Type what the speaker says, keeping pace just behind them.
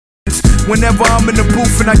Whenever I'm in the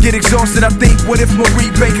booth and I get exhausted, I think, what if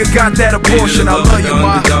Marie Baker got that abortion? I love you,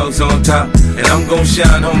 ma. Underdogs on top, and I'm gon'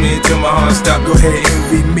 shine, homie, until my heart stop. Go ahead,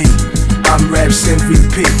 envy me. I'm Raps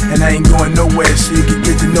MVP, and I ain't going nowhere, so you can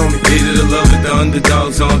get to know me. Leader the love with the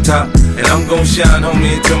underdogs on top, and I'm gon' shine,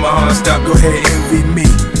 homie, until my heart stop. Go ahead, envy me.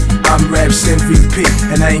 I'm Raps MVP,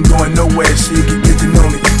 and I ain't going nowhere, so you can get to know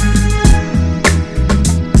me.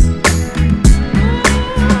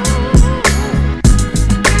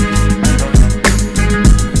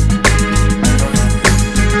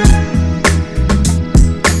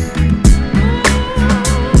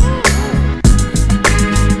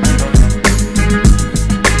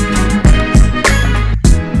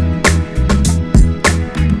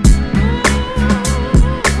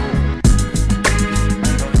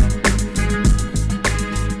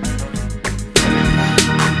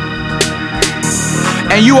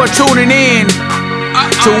 And you are tuning in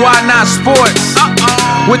to Why Not Sports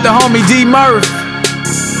with the homie D Murph.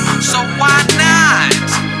 So why not?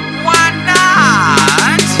 Why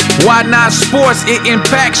not? Why Not Sports? It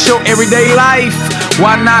impacts your everyday life.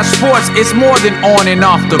 Why Not Sports? It's more than on and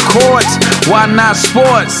off the court. Why Not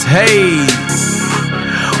Sports? Hey.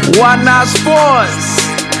 Why Not Sports?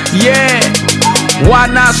 Yeah. Why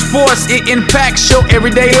Not Sports? It impacts your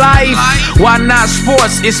everyday life. Why Not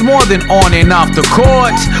Sports? It's more than on and off the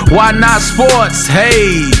court. Why Not Sports?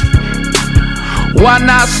 Hey. Why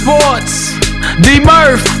Not Sports? D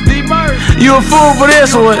Murph, you a fool for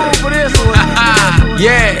this one.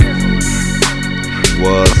 Yeah.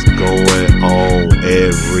 What's going on,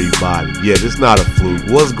 everybody? Yeah, this not a fluke.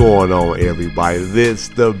 What's going on, everybody? This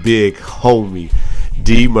the big homie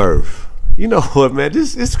D Murph. You know what, man?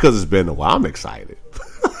 It's because it's been a while. I'm excited.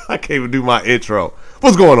 I can't even do my intro.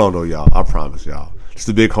 What's going on, though, y'all? I promise y'all. It's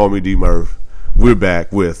the big homie D Murph. We're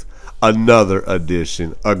back with another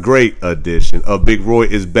edition, a great edition of Big Roy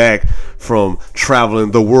is back from traveling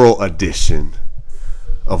the world edition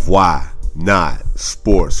of Why Not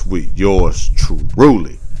Sports with yours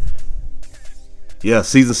truly. Yeah,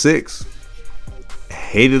 season 6.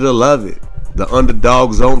 Hate it or love it. The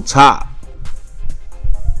underdogs on top.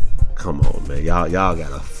 Come on, man. Y'all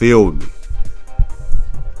gotta feel me.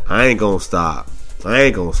 I ain't gonna stop.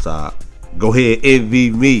 Go ahead, envy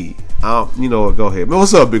me. You know what? Go ahead, man.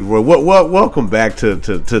 What's up, Big Roy? Welcome back to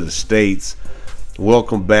the States.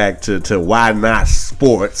 Welcome back to Why Not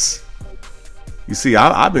Sports. You see,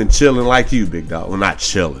 I've been chilling like you, big dog. Well, not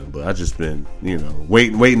chilling, but I just been,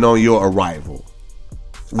 waiting on your arrival.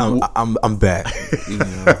 I'm back. You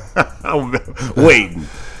know. I'm waiting.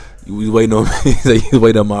 You was waiting on me. You was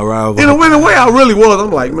waiting on my arrival. In a way, I really was.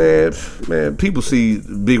 I'm like, man. People see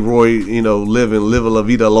Big Roy, living la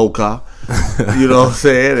vida loca. You know what I'm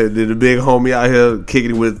saying? And then the big homie out here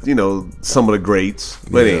kicking it with, some of the greats.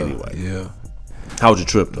 But anyway, yeah. How was your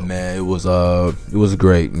trip though? Man, it was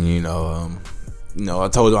great. I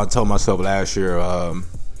told myself last year,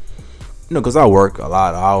 because I work a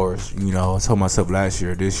lot of hours. I told myself this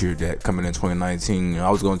year that coming in 2019,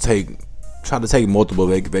 I was gonna try to take multiple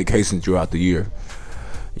vacations throughout the year.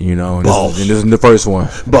 And this is the first one.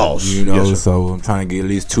 Boss. Yes, so I'm trying to get at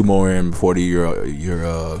least 2 more in before the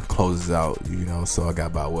year closes out. So I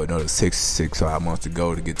got about another 5 months to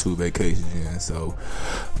go to get 2 vacations in. So,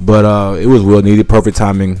 but it was well needed, perfect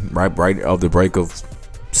timing, right of the break of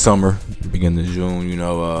summer, beginning of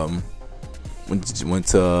June. Went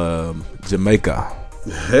to Jamaica.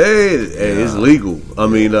 Hey, it's legal. I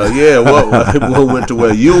mean, what went to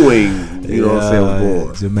where Ewing, what I'm saying, was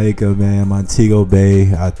born. Jamaica, man, Montego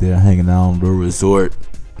Bay, out there hanging out on the resort,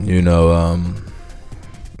 eating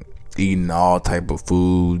all type of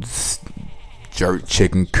foods, jerk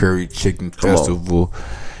chicken, curry chicken festival.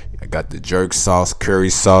 I got the jerk sauce,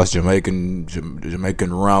 curry sauce, Jamaican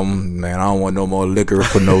rum. Man, I don't want no more liquor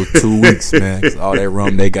for no 2 weeks, man. 'Cause all that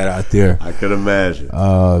rum they got out there. I could imagine.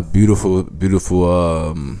 Beautiful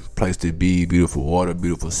place to be. Beautiful water,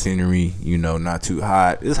 beautiful scenery. Not too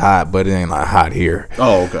hot. It's hot, but it ain't like hot here.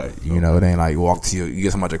 Oh, okay. It ain't like you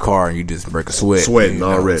get some out your car and you just break a sweat. Sweating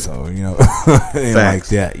already. So it ain't like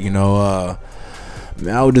that.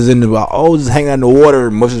 Man, I was just hanging out in the water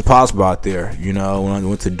as much as possible out there. When I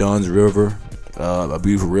went to Dunn's River, a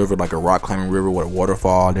beautiful river, like a rock climbing river with a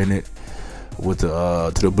waterfall in it. Went to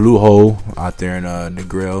the Blue Hole out there in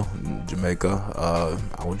Negril, Jamaica.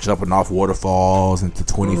 I was jumping off waterfalls into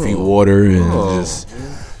 20 feet water and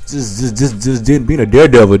just didn't being a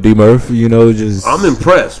daredevil, D Murph. I'm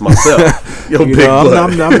impressed myself.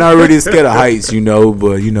 I'm not really scared of heights, but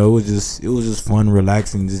it was just fun,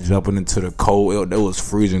 relaxing, just jumping into the cold. It was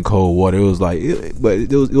freezing cold water. It was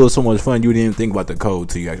it was so much fun. You didn't even think about the cold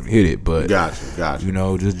till you actually hit it. But gotcha.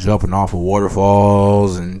 Just jumping off of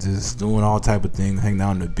waterfalls and just just doing all type of things, hanging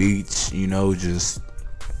out on the beach, you know, just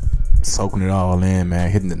soaking it all in, man.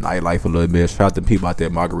 Hitting the nightlife a little bit. Shout out to people out there,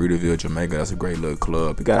 Margaritaville, Jamaica. That's a great little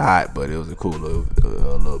club. It got hot, but it was a cool little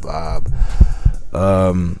vibe.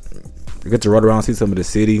 We get to run around, see some of the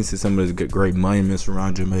cities, see some of the great monuments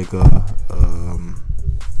around Jamaica.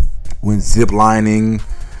 Went zip lining.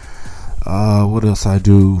 What else I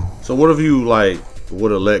do? So what have you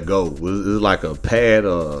would have let go? Was it like a pad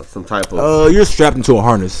or some type of? You're strapped into a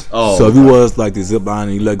harness. Oh, so if you was like the zip line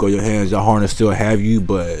and you let go of your hands, your harness still have you,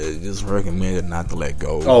 but just recommended not to let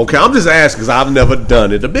go. Okay, I'm just asking because I've never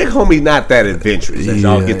done it. The big homie not that adventurous as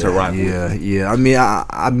y'all get to rock with. Yeah. I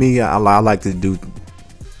mean, I like to do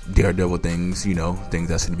daredevil things, you know, things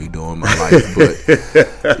I shouldn't be doing in my life,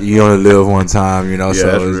 but you only live one time, you know. Yeah,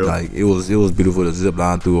 so it's real. like it was beautiful to zip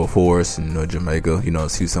line through a forest in Jamaica, you know,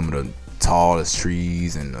 see some of the tallest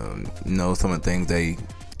trees and you know, some of the things they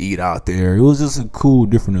eat out there. It was just a cool,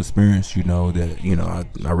 different experience, you know, that, you know,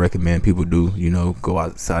 I recommend people do, you know, go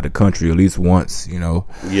outside the country at least once, you know.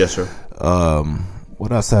 Yes, sir.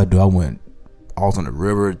 What else I do? I was on the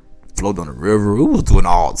river, floated on the river. It was doing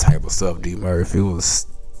all type of stuff, D Murph. It was.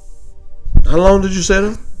 How long did you set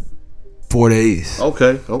them? 4 days.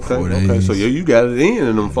 Okay. 4 days. So you got it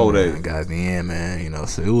in them 4 days. I got it in, man. You know,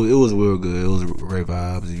 so it was real good. It was great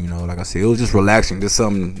vibes. You know, like I said, it was just relaxing. Just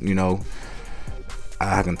something, you know,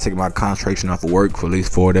 I can take my concentration off of work for at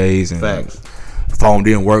least 4 days. And Facts. Phone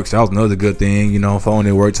didn't work, so that was another good thing. You know, phone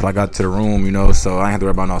didn't work till I got to the room. You know, so I didn't have to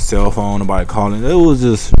worry about no cell phone, nobody calling. It was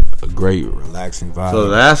just a great, relaxing vibe. So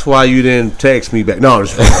that's why you didn't text me back. No, I'm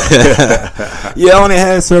just yeah, I only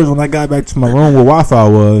had service when I got back to my room where Wi-Fi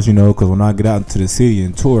was, you know, because when I get out into the city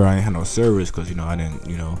and tour, I ain't had no service because, you know, I didn't,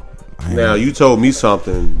 you know. Now, you told me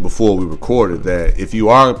something before we recorded that if you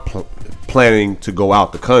are planning to go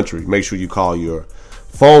out the country, make sure you call your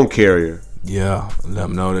phone carrier. Yeah, let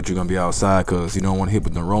them know that you're going to be outside because you don't want to hit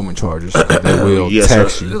with the roaming charges. They will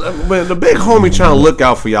tax you. Man, the big homie trying to look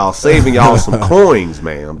out for y'all, saving y'all some coins,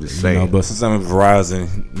 man. I'm just saying. You know, but since I'm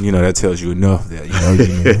Verizon, you know, that tells you enough that, you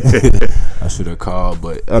know, I should have called.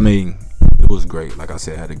 But, I mean, it was great. Like I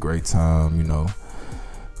said, I had a great time, you know.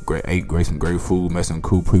 Some great food, met some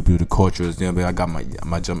cool people, the cultures. Then I got my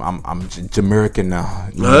I'm Jamaican now.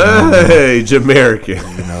 Hey, Jamaican.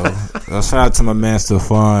 You know, shout out to my man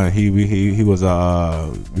Stefan. He was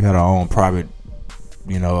we had our own private,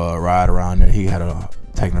 you know, ride around there. He had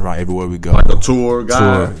taking around everywhere we go. Like a tour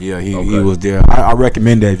guy. Yeah, he was there. I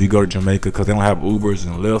recommend that if you go to Jamaica because they don't have Ubers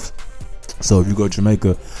and Lyfts. So if you go to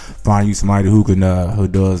Jamaica, find you somebody who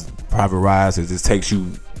does private rides. It just takes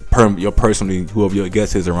you. Personally, whoever your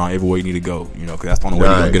guest is around everywhere you need to go, you know, because that's the only way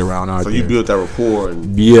you're gonna get around out there. So you built that rapport,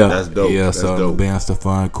 and that's dope. Yeah, that's so dope. Ben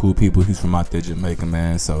Stefan, cool people. He's from out there, Jamaica,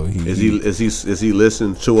 man. So is he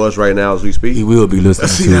listening to us right now as we speak? He will be listening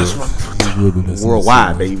to us. He will be listening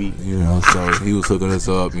worldwide, baby. You know, so he was hooking us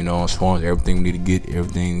up. You know, showing us everything we need to get,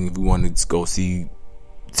 everything we wanted to go see.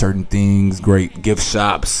 Certain things, great gift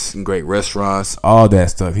shops, great restaurants, all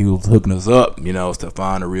that stuff. He was hooking us up, you know.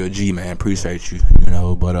 Stefan, a real G, man. Appreciate you, you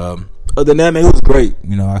know. But other than that, man, it was great.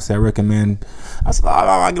 You know, I said I recommend. I said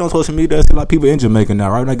I get on social media. I see a lot of people in Jamaica now.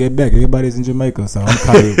 Right when I get back, everybody's in Jamaica, so I'm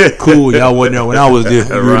kind of cool. Y'all wasn't there when I was there,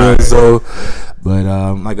 you know. So, but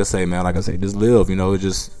like I say, just live. You know, it's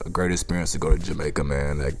just a great experience to go to Jamaica,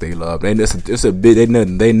 man. Like they love. It's a bit.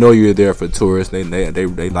 They know you're there for tourists. They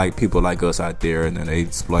like people like us out there, and then they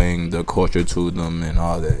explain the culture to them and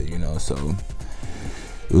all that. You know, so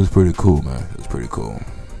it was pretty cool, man. It was pretty cool.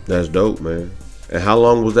 That's dope, man. And how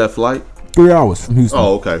long was that flight? 3 hours from Houston.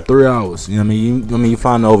 Oh, okay. 3 hours. You know what I mean? You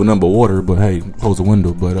find the over number water, but hey, close the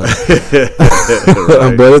window. But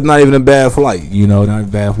right. but it's not even a bad flight. You know, not a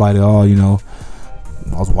bad flight at all. You know,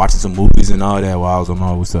 I was watching some movies and all that while I was on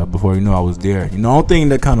all this stuff. Before you know, I was there. You know, the only thing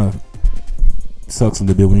that kind of sucks a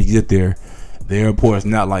little bit when you get there, the airport's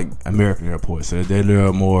not like American airports. So they're a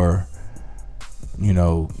little more, you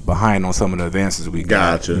know, behind on some of the advances we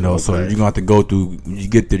got. Gotcha. You know, okay. so you're gonna have to go through. When you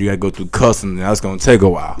get there, you gotta go through customs, and that's gonna take a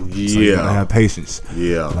while. Yeah, so you gotta have patience.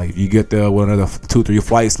 Yeah, like if you get there with another 2-3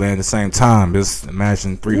 flights land at the same time, just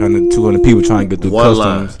imagine 300-200 people trying to get through one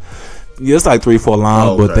customs. Line. Yeah, it's like 3-4 lines,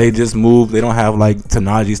 okay. but they just move. They don't have like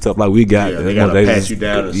Tanaji stuff like we got. Yeah, they gotta pass you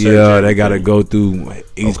down. And they gotta go through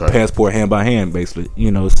each passport hand by hand, basically.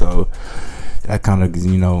 You know, so that kind of,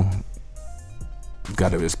 you know,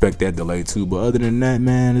 got to respect that delay too. But other than that,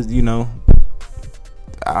 man, you know,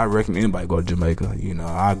 I recommend anybody go to Jamaica. You know,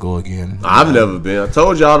 I go again. I've never been. I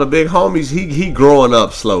told y'all the big homies. He growing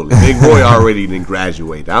up slowly. Big boy already didn't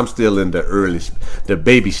graduate. I'm still in the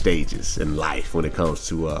baby stages in life when it comes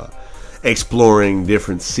to exploring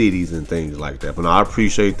different cities and things like that. But no, I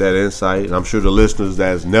appreciate that insight, and I'm sure the listeners that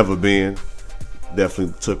has never been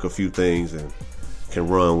definitely took a few things and can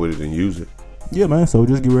run with it and use it. Yeah, man. So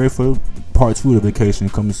just get ready for part 2 of the vacation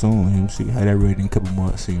coming soon. And see, had that ready in a couple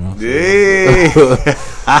months. You know. So. Yeah.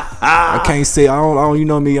 I can't say I don't. You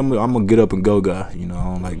know me. I'm a get up and go guy. You know, I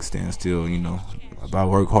don't like stand still. You know, if I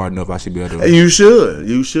work hard enough, I should be able to. You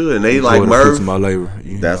should. And they like Merv. My labor.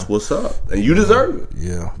 That's what's up, and you deserve it.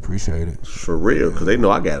 Yeah, appreciate it for real, because they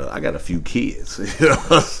know I got a few kids. You know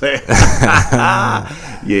what I'm saying?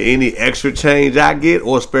 Yeah, any extra change I get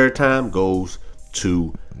or spare time goes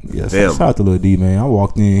to them. Shout out to Lil D, man. I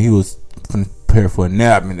walked in, he was prepared for a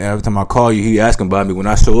nap, and every time I call you, he asking about me. When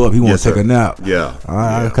I show up, he want to take a nap. Yeah. All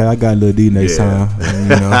right, okay, I got Lil D next time. You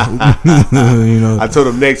know, you know. I told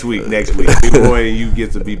him next week, Big Boy, and you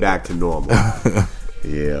get to be back to normal.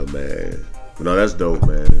 Yeah, man. No, that's dope,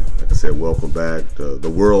 man. Like I said, welcome back. The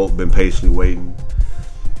world been patiently waiting.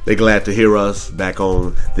 They glad to hear us back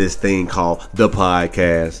on this thing called the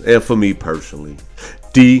podcast. And for me personally,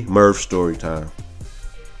 D Murph Storytime.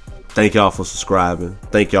 Thank y'all for subscribing.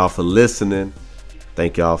 Thank y'all for listening.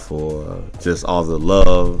 Thank y'all for just all the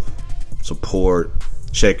love, support,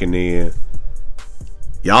 checking in.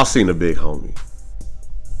 Y'all seen the big homie.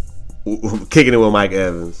 Kicking it with Mike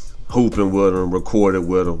Evans. Hooping with him. Recorded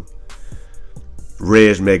with him.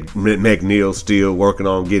 Reg McNeil still working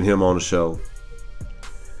on getting him on the show.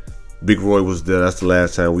 Big Roy was there. That's the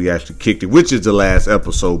last time we actually kicked it, which is the last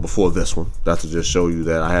episode before this one. That's to just show you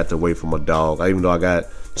that I had to wait for my dog. Even though I got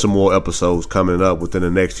some more episodes coming up within the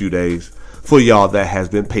next few days for y'all that has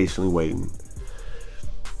been patiently waiting.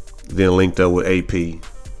 Then linked up with AP.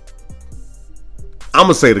 I'm going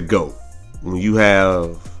to say the GOAT. When you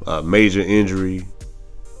have a major injury,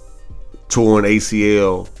 torn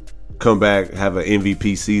ACL, come back, have an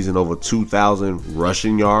MVP season, over 2,000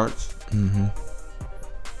 rushing yards. Mm-hmm.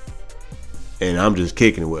 And I'm just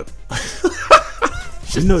kicking it with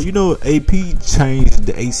him. you know, AP changed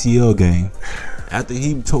the ACL game. After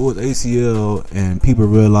he tore his ACL and people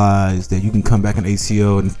realized that you can come back in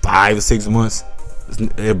ACL in 5 or 6 months,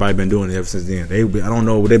 everybody been doing it ever since then. I don't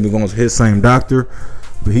know, they've been going to his same doctor,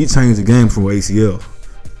 but he changed the game from ACL.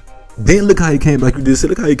 Then look how he came back. You just said,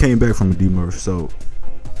 look how he came back from a D-Murph. So,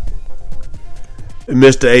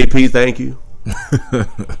 Mr. AP, thank you.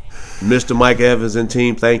 Mr. Mike Evans and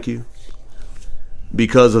team, thank you.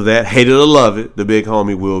 Because of that, hate it or love it, the big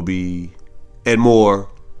homie will be at more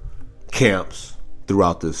camps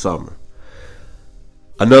throughout this summer.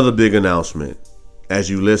 Another big announcement. As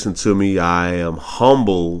you listen to me, I am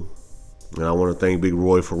humble, and I want to thank Big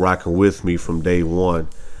Roy for rocking with me from day one.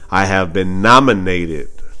 I have been nominated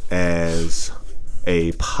as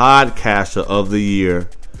a Podcaster of the Year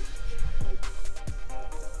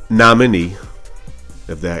nominee,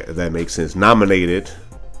 if that makes sense. Nominated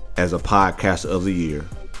as a Podcaster of the Year,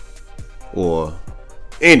 or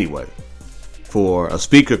anyway, for a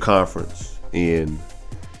speaker conference in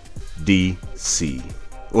DC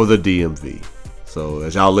or the DMV. So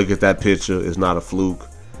as y'all look at that picture, it's not a fluke.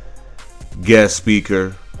 Guest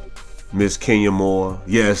speaker, Miss Kenya Moore.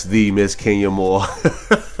 Yes, the Miss Kenya Moore.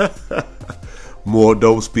 More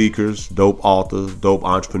dope speakers, dope authors, dope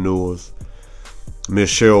entrepreneurs.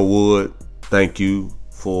 Miss Cheryl Wood, thank you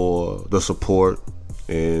for the support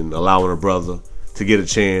and allowing a brother to get a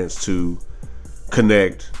chance to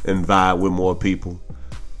connect and vibe with more people.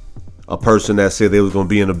 A person that said they was going to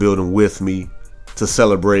be in the building with me to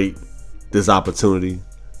celebrate this opportunity.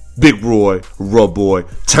 Big Roy, Boy,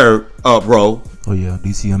 turn up, bro. Oh yeah,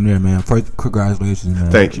 DC, I'm there, man. First, congratulations,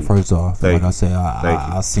 man. Thank you. First off, like I said,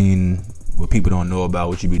 I seen what people don't know about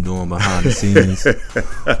what you be doing behind the scenes.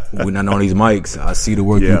 We're not on these mics. I see the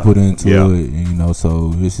work you put into it, and, you know. So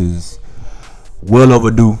this is well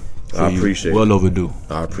overdue. I appreciate it. Well overdue.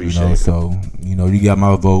 I appreciate it. So, you know, you got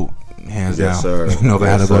my vote, hands down. Sir. You know, if I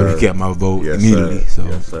had a vote, you got my vote immediately. Sir. So,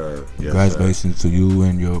 yes, sir. Yes, congratulations to you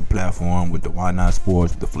and your platform with the Why Not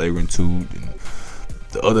Sports, the Flagrant 2, and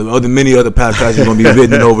the many other podcasts you're gonna be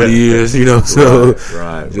visiting over the years. You know, so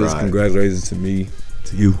just congratulations to me,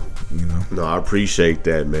 to you. You know. No, I appreciate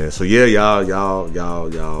that, man. So yeah,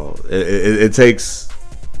 y'all. It takes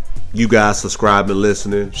you guys subscribing,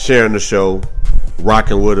 listening, sharing the show,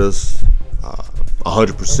 rocking with us,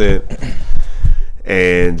 100%,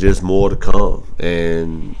 and just more to come.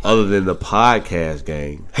 And other than the podcast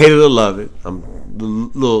gang, hate it or love it, I'm a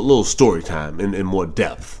little story time in more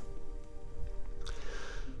depth.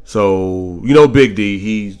 So, you know, Big D,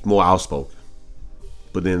 he's more outspoken.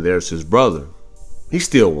 But then there's his brother. He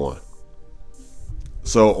still won.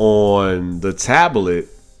 So on the tablet,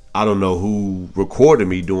 I don't know who recorded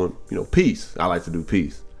me doing, peace. I like to do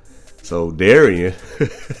peace. So Darian,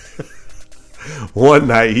 one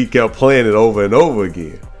night he kept playing it over and over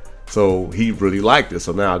again. So he really liked it.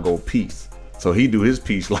 So now I go peace. So he do his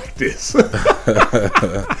piece like this.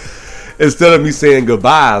 Instead of me saying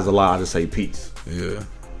goodbyes a lot, I just say peace. Yeah.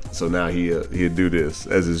 So now he'll do this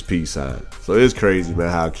as his peace sign. So it's crazy, man,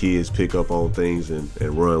 how kids pick up on things and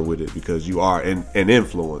run with it because you are an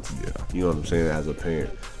influence. Yeah. You know what I'm saying, as a parent.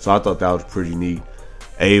 So I thought that was pretty neat.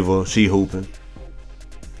 Ava, she hooping.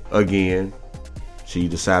 Again, she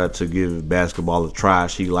decided to give basketball a try.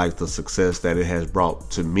 She liked the success that it has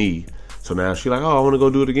brought to me. So now she's like, oh, I want to go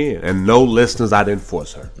do it again. And no listeners, I didn't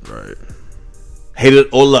force her. Right. Hate it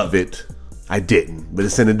or love it, I didn't. But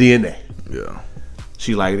it's in the DNA. Yeah.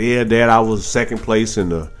 She like, yeah, Dad, I was second place in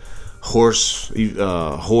the horse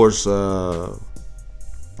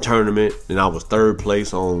tournament, and I was third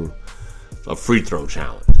place on a free throw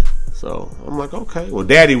challenge. So I'm like, okay. Well,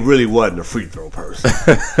 Daddy really wasn't a free throw person.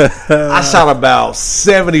 I shot about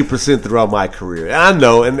 70% throughout my career. And I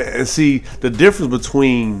know, and see, the difference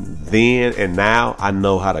between then and now, I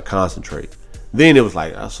know how to concentrate. Then it was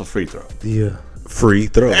like, that's a free throw. Yeah. Free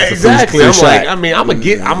throw. Exactly. I'm like,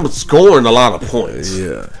 I'm scoring a lot of points.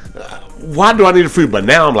 Yeah. Why do I need a free? But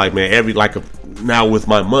now I'm like, man, now with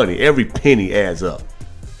my money, every penny adds up.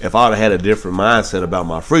 If I would have had a different mindset about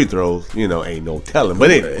my free throws, ain't no telling. But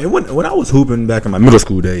anyway. And when I was hooping back in my middle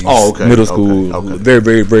school days, okay, middle school, okay. very,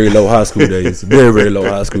 very, very low high school days, very, very low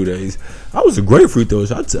high school days, I was a great free throw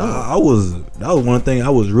shot. That was one thing I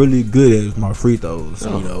was really good at, was my free throws.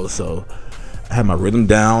 So I had my rhythm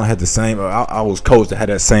down. I had the same. I was coached. I had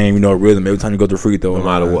that same, rhythm every time you go to free throw, no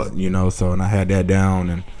matter what, So, and I had that down,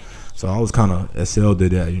 and so I was kind of excelled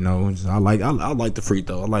at that, I like the free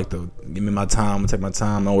throw. I like to give me my time, take my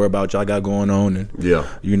time. Don't worry about what y'all got going on, and I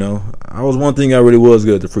was one thing I really was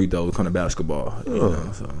good at the free throw, kind of basketball. Copy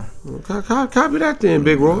that then,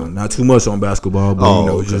 Big Roy. Not too much on basketball, but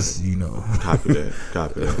okay.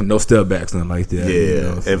 Copy that. No step backs, nothing like that.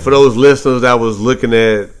 Yeah, and for those listeners that was looking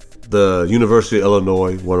at the University of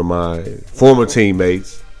Illinois, one of my former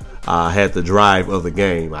teammates, had the drive of the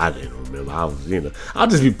game. I didn't remember. I was, I'll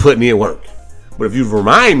just be putting in work. But if you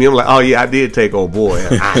remind me, I'm like, oh yeah, I did take old boy.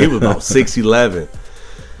 He was about 6'11".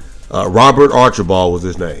 Robert Archibald was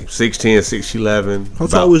his name. 6'10", 6'11". How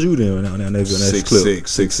tall was you then? 6'6",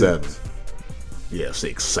 6'7". Yeah,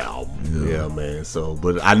 6'7". Yeah, man. So,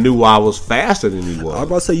 but I knew I was faster than he was. I was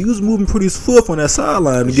about to say, you was moving pretty swift on that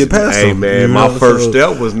sideline to get past him. Hey, man, my first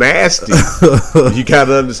step was nasty. You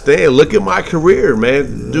gotta understand. Look at my career,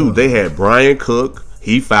 man. Yeah. Dude, they had Brian Cook.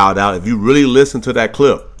 He fouled out. If you really listen to that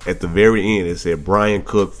clip, at the very end, it said Brian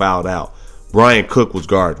Cook fouled out. Brian Cook was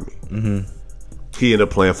guarding me. Mm-hmm. He ended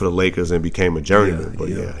up playing for the Lakers and became a journeyman. But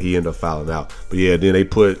he ended up fouling out. But yeah, then they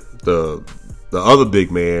put the other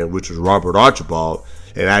big man, which was Robert Archibald,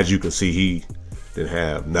 and as you can see, he didn't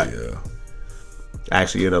have nothing. Yeah.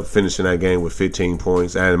 Actually ended up finishing that game with 15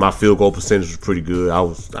 points, and my field goal percentage was pretty good.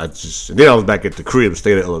 Then I was back at the crib,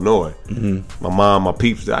 state of Illinois. Mm-hmm. My mom, my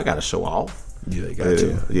peeps, I got to show off. Yeah, you got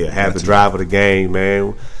to. Yeah, had the drive of the game,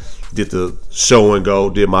 man. Did the show and go.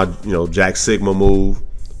 Did my Jack Sigma move,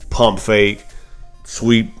 pump fake,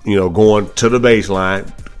 sweep. Going to the baseline,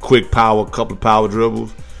 quick power, couple of power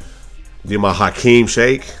dribbles. Did my Hakeem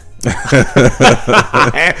shake.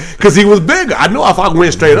 Because he was bigger. I know if I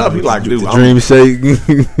went straight up, he like, dude, dream shake.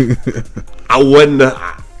 I wasn't.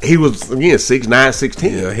 He was again 6'9", 6'10".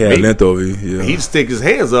 Yeah, he had length over you. Yeah. He'd stick his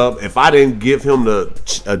hands up. If I didn't give him to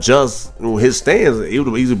adjust his stance, he would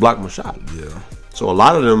have easily blocked my shot. Yeah. So a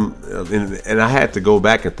lot of them, and I had to go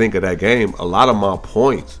back and think of that game. A lot of my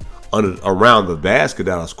points around the basket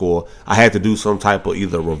that I scored, I had to do some type of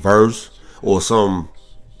either reverse or some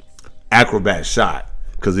acrobat shot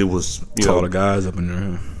because it was taller guys up in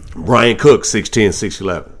there. Brian Cook 6'10",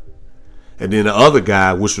 6'11". And then the other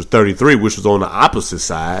guy, which was 33, which was on the opposite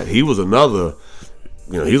side, he was another,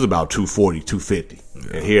 he was about 240, 250.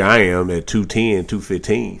 Yeah. And here I am at 210,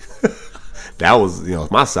 215. That was,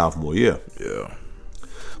 my sophomore year. Yeah.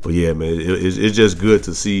 But yeah, man, it's just good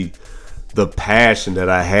to see the passion that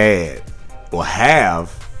I had or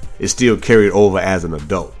have is still carried over as an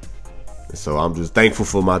adult. And so I'm just thankful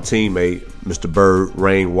for my teammate, Mr. Bird,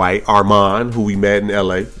 Rain White, Armand, who we met in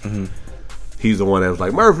L.A. Mm-hmm. He's the one that was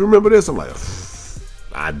like, Murph, you remember this? I'm like,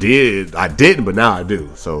 I didn't, but now I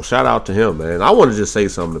do. So shout out to him, man. I want to just say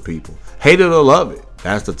something to people. Hate it or love it.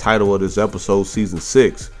 That's the title of this episode, season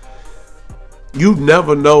 6. You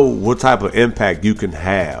never know what type of impact you can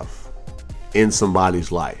have in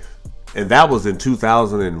somebody's life. And that was in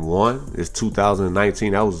 2001. It's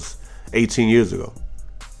 2019. That was 18 years ago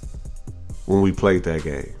when we played that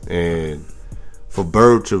game. And for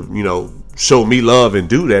Bird to, show me love and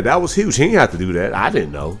do that. That was huge. He didn't have to do that. I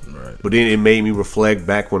didn't know. Right. But then it made me reflect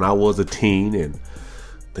back when I was a teen and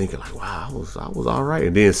thinking like, wow, I was all right.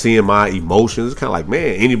 And then seeing my emotions, it's kind of like,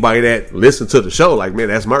 man, anybody that listened to the show, like, man,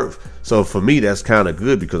 that's Murph. So for me, that's kind of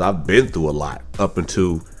good because I've been through a lot up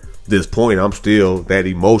until this point. I'm still that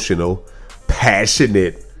emotional,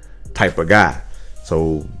 passionate type of guy.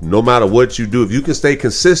 So no matter what you do, if you can stay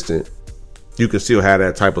consistent, you can still have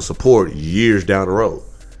that type of support years down the road.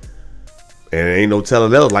 And ain't no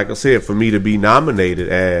telling else. Like I said, for me to be nominated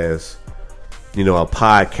as, you know, a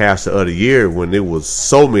podcaster of the year when there was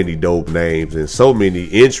so many dope names and so many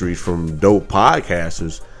entries from dope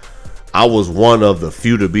podcasters, I was one of the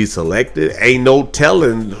few to be selected. Ain't no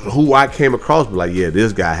telling who I came across, but like, yeah,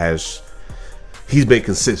 this guy he's been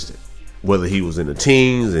consistent. Whether he was in the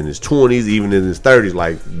teens, in his 20s, even in his 30s,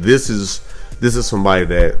 like this is somebody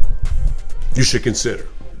that you should consider.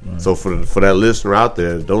 Right. So for that listener out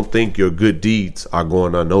there, don't think your good deeds are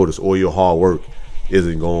going unnoticed or your hard work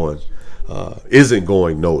isn't going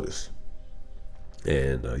noticed.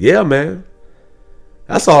 And yeah, man,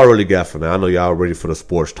 that's all I really got for now. I know y'all ready for the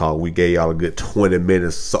sports talk. We gave y'all a good 20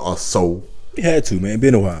 minutes or so. We had to, man.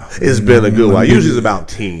 Been a while. It's been a good while. Usually it's about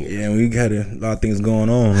 10. Yeah, we got a lot of things going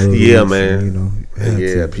on. Yeah, man.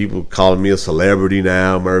 So, people calling me a celebrity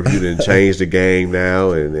now. Murph, you done changed the game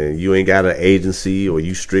now, and you ain't got an agency or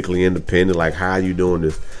you strictly independent. Like, how are you doing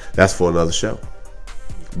this? That's for another show.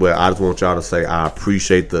 But I just want y'all to say I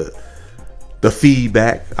appreciate the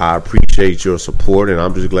feedback. I appreciate your support, and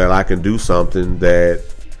I'm just glad I can do something that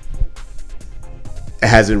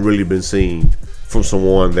hasn't really been seen from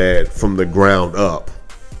someone that from the ground up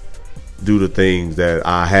do the things that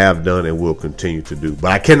I have done and will continue to do.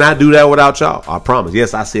 But I cannot do that without y'all. I promise.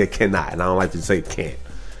 Yes, I said cannot, and I don't like to say can't.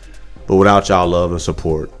 But without y'all love and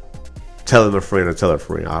support, telling a friend or tell a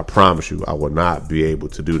friend, I promise you I will not be able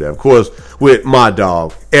to do that. Of course, with my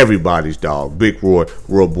dog, everybody's dog, Big Roy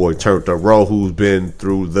Boy turned up Ro, who's been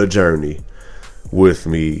through the journey with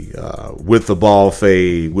me, with the ball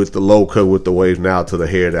fade, with the low cut, with the waves, now to the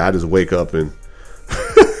hair that I just wake up and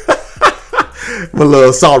my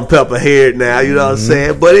little salt and pepper hair now, you know what I'm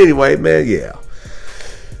saying? But anyway, man, yeah.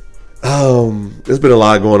 There's been a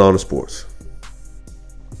lot going on in sports.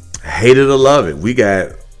 Hate it or love it. We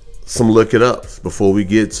got some look it ups before we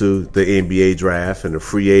get to the NBA draft and the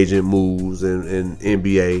free agent moves and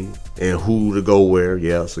NBA and who to go where.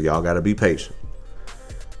 Yeah, so y'all got to be patient.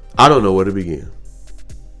 I don't know where to begin.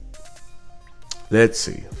 Let's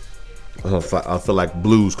see. I feel like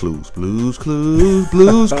Blues Clues.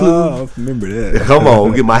 Oh, I remember that. Come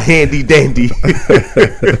on, get my handy dandy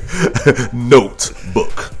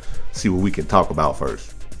notebook. See what we can talk about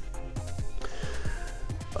first.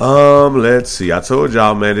 Let's see. I told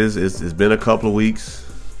y'all, man, it's been a couple of weeks.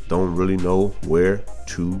 Don't really know where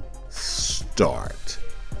to start.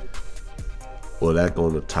 Well, that's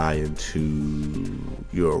going to tie into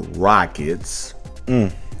your Rockets.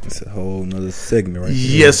 It's a whole nother segment right there.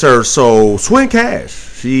 Yes, sir. So, Swin Cash.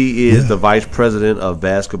 She is the Vice President of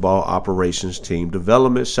Basketball Operations Team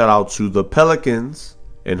Development. Shout out to the Pelicans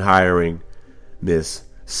in hiring Miss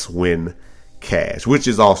Swin Cash, which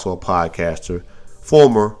is also a podcaster,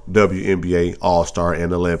 former WNBA All-Star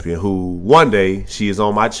and Olympian, who one day she is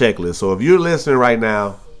on my checklist. So, if you're listening right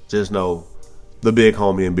now, just know the big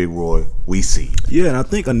homie and Big Roy, we see. Yeah, and I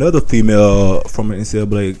think another female from an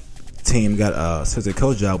NCAA team got a assistant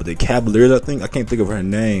coach job with the Cavaliers. I can't think of her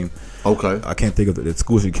name. Okay, I can't think of the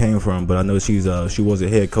school she came from, but I know she was a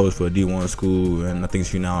head coach for a D1 school, and I think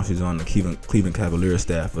she's on the Cleveland Cavaliers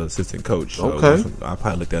staff as assistant coach. So okay, I'll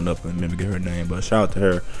probably look that up and maybe get her name. But shout out to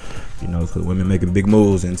her, for women making big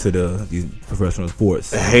moves into these professional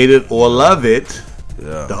sports. Hate it or love it,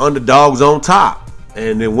 the underdog's on top.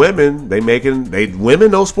 And then women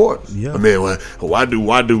know sports. Yeah. I mean, why do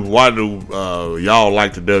y'all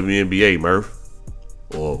like the WNBA, Murph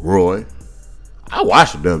or Roy? I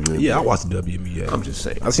watch the WNBA. Yeah, I watch the WNBA. I'm just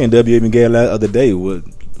saying. I seen WNBA the other day with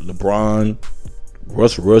LeBron,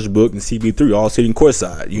 Russell Westbrook, and CB3 all sitting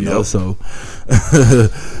courtside. So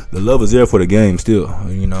the love is there for the game still.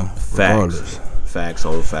 Regardless. Facts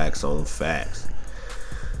on facts.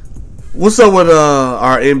 What's up with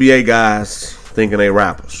our NBA guys thinking they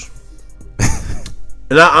rappers?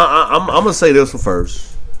 And I'm gonna say this one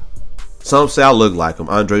first. Some say I look like him,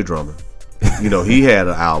 Andre Drummond. He had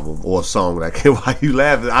an album or a song that came. Why you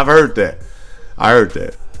laughing? I've heard that. I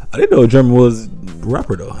didn't know Drummond was a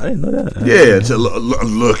rapper though. I didn't know that. Yeah,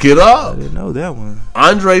 look it up. I didn't know that one.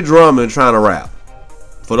 Andre Drummond trying to rap.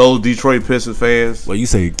 For those Detroit Pistons fans, well, you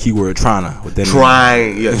say keyword trying to with that.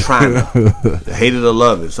 Trying to. Hate it or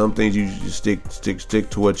love it. Some things you just stick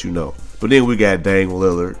to what you know. But then we got Dame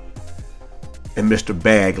Lillard, and Mr.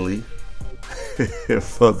 Bagley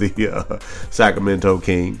for the Sacramento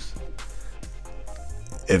Kings.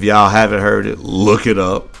 If y'all haven't heard it, look it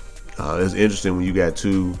up. It's interesting when you got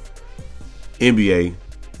two NBA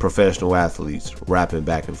professional athletes rapping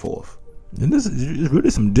back and forth. And this is really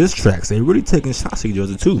some diss tracks. They really taking shots at each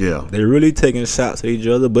other too. Yeah, they really taking shots at each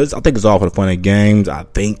other. But I think it's all for the fun of games. I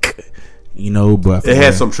think, but it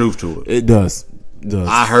has some truth to it. It does.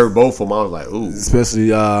 I heard both of them. I was like, ooh.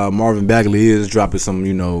 Especially Marvin Bagley is dropping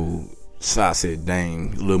some, shots at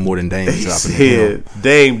Dame, a little more than Dame he dropping. Said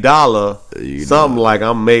Dame Dollar, something like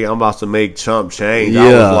I'm about to make chump change. Yeah, I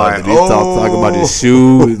was like, he talking about his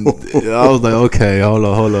shoe. And I was like, okay, hold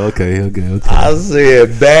on, okay. I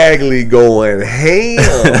said Bagley going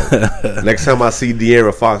ham. Next time I see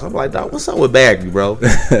De'Aaron Fox, I'm like, Doc, what's up with Bagley, bro?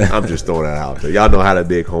 I'm just throwing that out there. Y'all know how that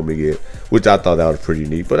big homie get, which I thought that was pretty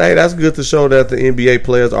neat. But hey, that's good to show that the NBA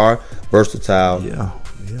players are versatile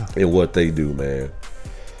in what they do, man.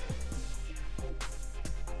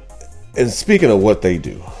 And speaking of what they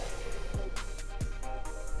do,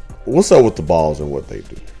 what's up with the balls and what they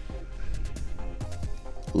do?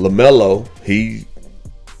 LaMelo, he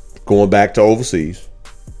going back to overseas.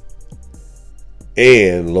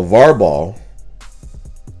 And LeVar Ball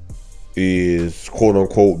is quote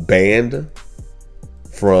unquote banned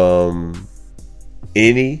from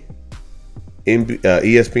any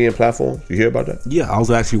ESPN platform. You hear about that? Yeah, I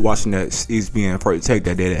was actually watching that ESPN First Take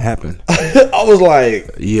that day that happened. I was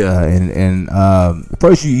like, yeah, and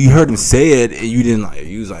first you heard him say it, and you didn't like.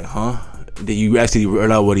 You was like, huh? Then you actually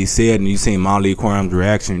read out what he said, and you seen Molly Quorum's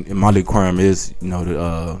reaction. And Molly Quorum is,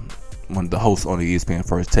 the one of the hosts on the ESPN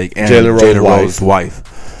First Take, and Jalen Rose's wife.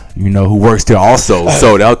 Who works there also.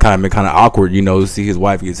 So that would kind of awkward, to see his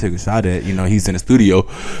wife get taken a shot at. He's in the studio.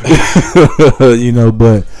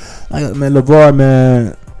 But like, man, LeVar,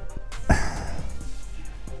 man,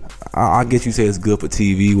 I guess you say it's good for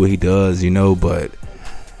TV what he does, but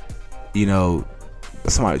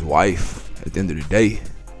that's somebody's wife at the end of the day.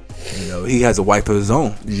 He has a wife of his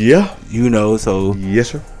own. Yeah. So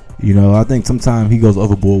yes, sir. I think sometimes he goes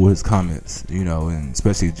overboard with his comments, and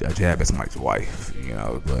especially a jab at somebody's wife,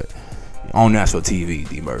 but on national TV,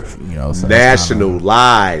 D-Murph, so national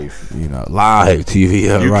live, live TV.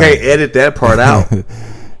 You can't edit that part out.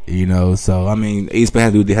 So I mean, ESPN had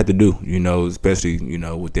to do what they had to do, especially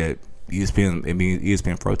with that ESPN. I mean,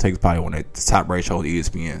 ESPN Pro takes probably one of the top rated shows on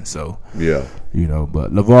ESPN. So yeah,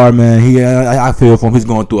 but LeVar, man, I feel for him. He's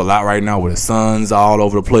going through a lot right now with his sons all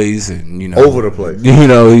over the place, and over the place.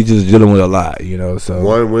 He's just dealing with a lot. So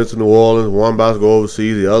one went to New Orleans, one about to go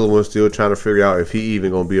overseas, the other one's still trying to figure out if he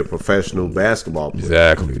even going to be a professional basketball player.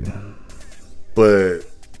 Exactly. But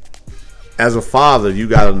as a father, you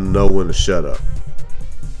got to know when to shut up.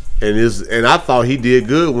 And I thought he did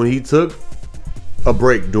good when he took a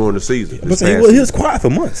break during the season. But he was quiet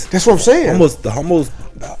for months. That's what I'm saying. Almost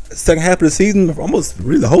second half of the season, almost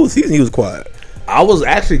really the whole season, he was quiet. I was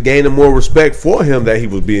actually gaining more respect for him that he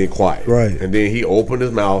was being quiet. Right. And then he opened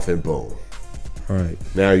his mouth and boom. Right.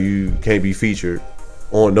 Now you can't be featured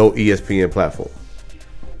on no ESPN platform.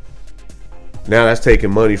 Now that's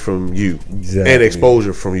taking money from you. Exactly. And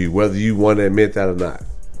exposure from you, whether you want to admit that or not.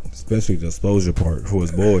 Especially the exposure part for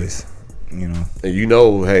his boys, And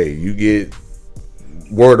hey, you get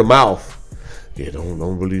word of mouth. Yeah,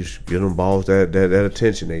 don't really get them balls that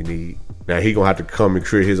attention they need. Now he gonna have to come and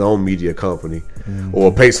create his own media company,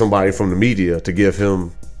 or pay somebody from the media to give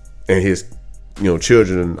him and his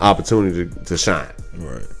children an opportunity to shine.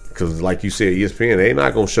 Right. Because like you said, ESPN, they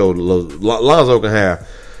not gonna show Lonzo can have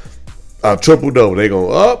a triple-double. They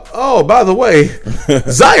going up. Oh, by the way,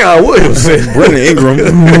 Zion Williamson. Brandon Ingram.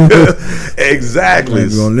 Exactly.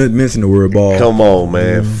 We're going to mention the word ball. Come on,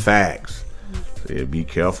 man. Facts. Yeah, be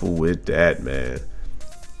careful with that, man.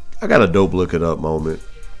 I got a dope look it up moment.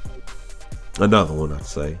 Another one, I'd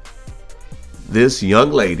say. This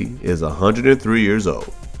young lady is 103 years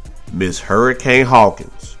old. Miss Hurricane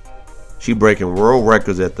Hawkins. She breaking world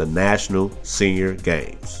records at the National Senior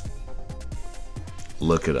Games.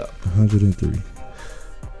 Look it up. 103.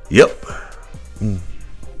 Yep.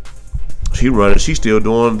 She running. She's still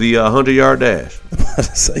doing the 100-yard dash. I'm about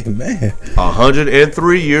to say, man.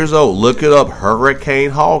 103 years old. Look it up. Hurricane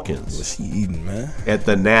Hawkins. What's she eating, man? At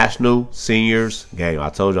the National Seniors Game. I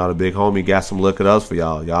told y'all the big homie got some look it ups for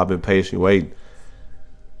y'all. Y'all been patiently waiting.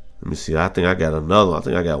 Let me see. I think I got another one. I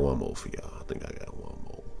think I got one more for y'all.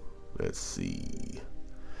 Let's see.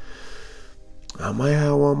 I might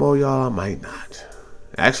have one more, y'all. I might not.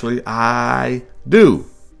 Actually, I do.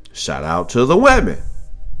 Shout out to the women.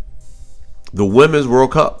 The Women's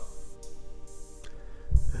World Cup.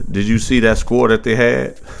 Did you see that score that they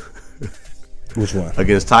had? Which one?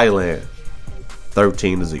 Against Thailand.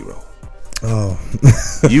 13-0.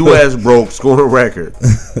 Oh. U.S. broke scoring record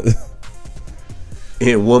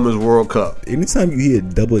in Women's World Cup. Anytime you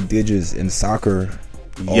hit double digits in soccer,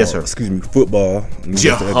 Yes, sir. Excuse me, football.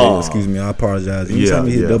 Excuse me, I apologize. Anytime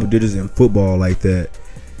you hit double digits in football like that,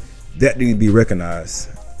 that needs to be recognized.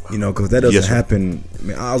 You know, because that doesn't happen. I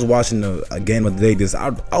mean, I was watching a game of the day. I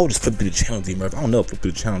would just flip through the channels, D-Murph. I don't know, flip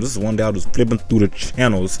through the channels. This is one day I was flipping through the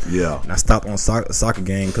channels. Yeah. And I stopped on a soccer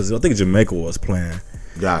game because I think Jamaica was playing.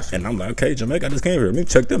 Gotcha. And I'm like, okay, Jamaica, I just came here. Let me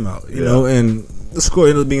check them out. You know, and the score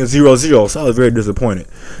ended up being 0-0, so I was very disappointed.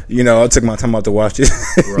 You know, I took my time out to watch it,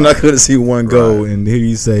 and I couldn't see one goal. And here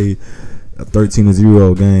you say a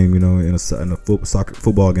 13-0 game, you know, in a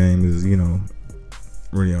football game is, you know,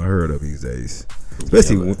 really unheard of these days.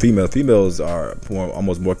 Especially when females are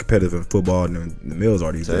almost more competitive in football than the males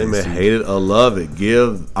are these days. Man, hate it or love it.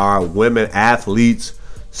 Give our women athletes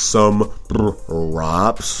some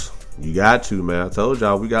props. You got to, man. I told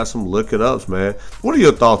y'all we got some look it ups, man. What are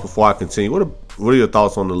your thoughts before I continue? What are your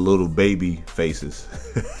thoughts on the little baby faces?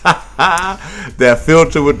 That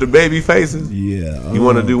filter with the baby faces? Yeah. You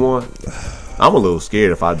want to do one? I'm a little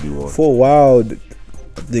scared if I do one. For a while,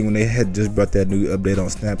 I think when they had just brought that new update on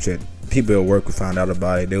Snapchat, people at work would find out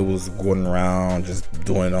about it. They was going around just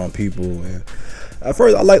doing it on people. And at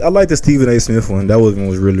first, I like the Stephen A. Smith one. That one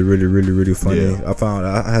was really funny. Yeah.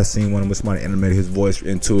 I had seen one where somebody animated his voice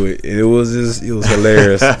into it. It was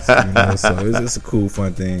hilarious. You know, so it's a cool,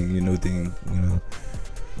 fun thing, new thing. You know.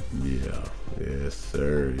 Yeah. Yes,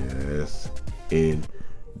 sir. Yes,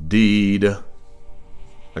 indeed.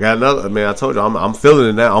 I got another. Man, I told you I'm feeling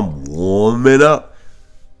it now. I'm warming up.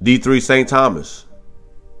 D3 St. Thomas.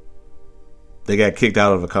 They got kicked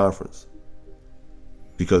out of the conference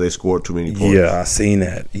because they scored too many points. Yeah, I seen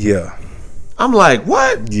that. Yeah. I'm like,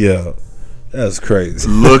 what? Yeah. That's crazy.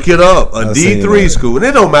 Look it up. A D3 school. And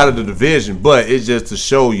it don't matter the division, but it's just to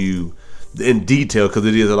show you in detail because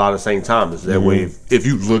it is a lot of St. Thomas. That way, if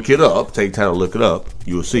you look it up, take time to look it up,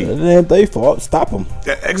 you'll see. And then they fought. Stop them.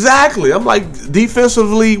 Exactly. I'm like,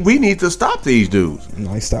 defensively, we need to stop these dudes.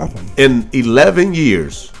 Like, stop them. In 11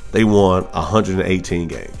 years, they won 118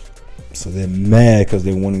 games. So they're mad because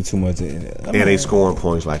they're winning too much. And they scoring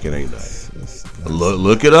points like it ain't nothing.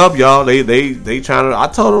 Look it up, y'all. They trying to. I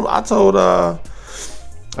told.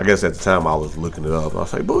 I guess at the time I was looking it up. I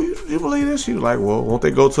was like, "Boo, you believe this?" She was like, "Well, won't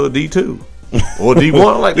they go to a D2 or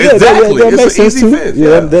D1?" Like, exactly. It's an easy fix.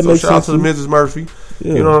 Yeah, that so makes shout out sense to Mrs. Murphy.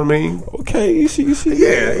 Yeah. You know what I mean? Okay, you see.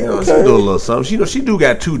 Yeah, you know, okay. she do a little something. She do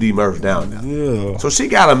got 2 D Murphs down now. Yeah. So she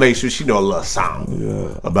got to make sure she know a little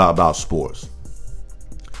something about sports.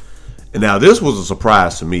 And now this was a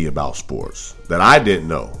surprise to me about sports that I didn't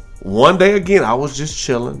know. One day again, I was just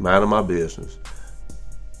chilling, minding my business,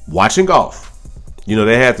 watching golf. You know,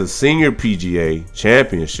 they had the Senior PGA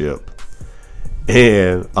Championship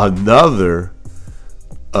and another,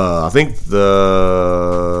 I think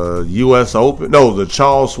the U.S. Open. No, the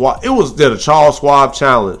Charles Schwab. It was the Charles Schwab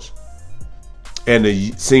Challenge and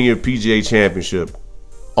the Senior PGA Championship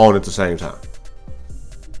on at the same time.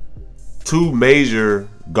 2 major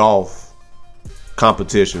golf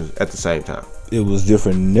competitions at the same time. It was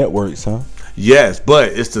different networks, huh? Yes, but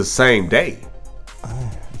it's the same day.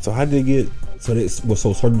 So how did they get?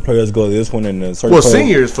 So certain players go to this one and certain. Well,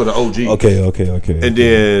 seniors for the OG. Okay. And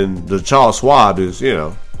then the Charles Schwab is,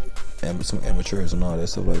 and some amateurs and all that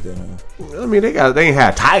stuff like that. Huh? I mean, they ain't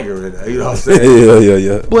had Tiger in it. You know what I'm saying?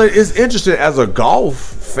 Yeah. But it's interesting as a golf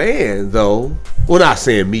fan, though. Well, not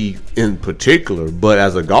saying me in particular, but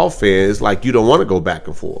as a golf fan, it's like you don't want to go back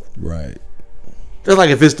and forth. Right. Just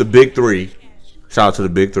like if it's the big 3, shout out to the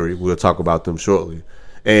big 3. We'll talk about them shortly.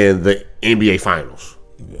 And the NBA Finals.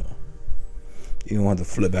 Yeah. You don't want to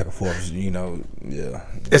flip back and forth, yeah.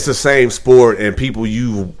 It's the same sport, and people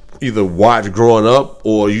you either watch growing up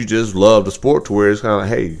or you just love the sport to where it's kind of,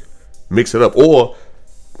 hey, mix it up. Or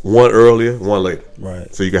one earlier, one later.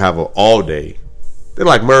 Right. So you can have an all day. They're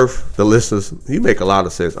like Murph, the listeners. You make a lot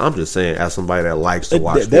of sense. I'm just saying, as somebody that likes to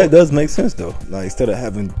watch that does make sense, though. Like, instead of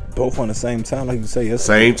having both on the same time, like you say, it's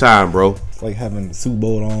same time, bro. It's like having the Super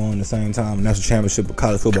Bowl on the same time, national championship of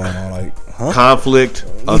college football on. Like, huh? Conflict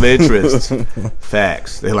of interest.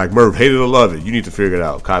 Facts. They're like, Murph, hate it or love it. You need to figure it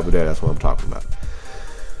out. Copy that. That's what I'm talking about.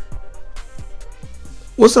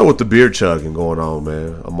 What's up with the beer chugging going on,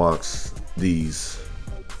 man, amongst these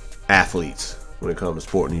athletes when it comes to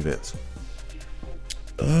sporting events?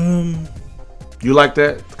 You like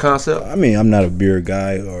that concept? I mean, I'm not a beer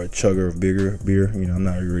guy or a chugger of beer. I'm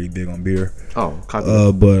not really big on beer. Oh, copy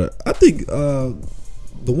that. But I think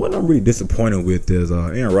The one I'm really disappointed with is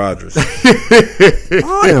Aaron Rodgers.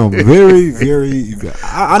 I am very, very.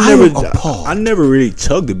 I never really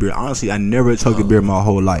chugged a beer. Honestly, I never chugged a beer my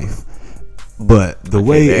whole life. But the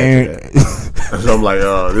way Aaron, so I'm like,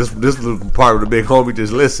 this little part of the big homie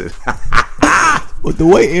just listen. But the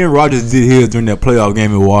way Aaron Rodgers did his during that playoff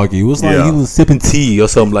game in Milwaukee, it was like he was sipping tea or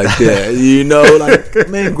something like that. You know, like,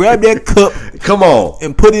 man, grab that cup, come on,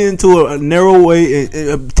 and put it into a narrow way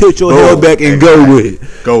and tilt your head back and go with it.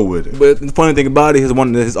 Go with it. But the funny thing about it is,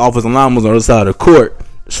 one of his offensive linemen was on the other side of the court,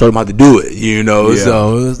 showed him how to do it. You know,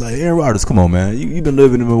 so it was like, Aaron Rodgers, come on, man, you've been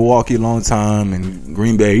living in Milwaukee a long time and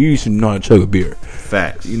Green Bay, you should know how to chug a beer.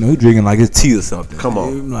 Facts. You know, he drinking like his tea or something. Come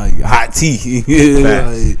on, like hot tea.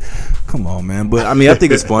 Like, come on, man. But I mean, I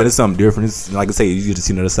think it's fun. It's something different. It's like I say, you get to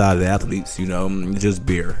see another side of the athletes. You know, just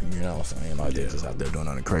beer. You know what I'm saying? Like they're just out there doing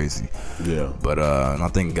nothing crazy. Yeah. But and I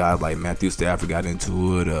think guys like Matthew Stafford got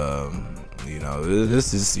into it. You know,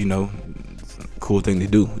 this is a cool thing to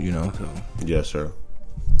do. You know. So. Yes, sir.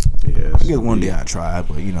 Yes. I guess one day I try,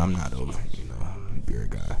 but I'm not over. Beer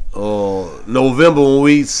guy. November when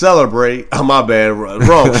we celebrate. Oh, my bad.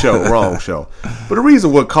 Wrong show. But the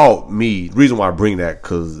reason why I bring that,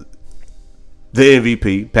 because the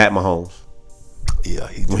MVP, Pat Mahomes. Yeah,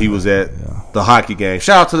 when he was at the hockey game.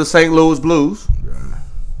 Shout out to the St. Louis Blues,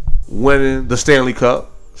 winning the Stanley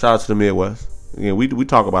Cup. Shout out to the Midwest. Yeah, we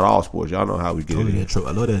talk about all sports. Y'all know how we get it.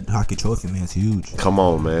 I love that hockey trophy, man. It's huge. Come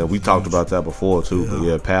on, man. We talked about that before too.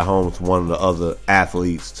 Yeah. But Pat Mahomes, one of the other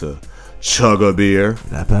athletes to chug a beer.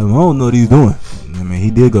 Pat Mahomes know what he's doing. I mean,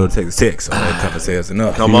 he did go to Texas Tech, so that kind of says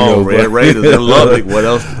enough. Come on, Red Raiders in Lubbock. What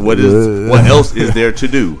else? What else is there to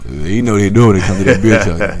do? He know what he's doing when it comes to that beer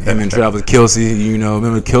chugging. Him and Travis Kelce,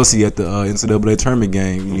 remember Kelce at the NCAA tournament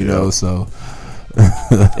game, know, so.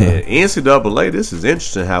 NCAA, this is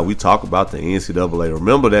interesting how we talk about the NCAA.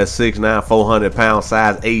 Remember that 6'9", 400 pound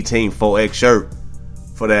size 18 4X shirt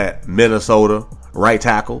for that Minnesota right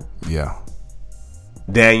tackle? Yeah.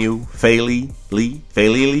 Daniel Faley Lee.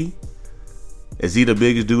 Is he the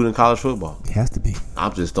biggest dude in college football? He has to be.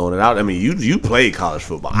 I'm just throwing it out. I mean, you played college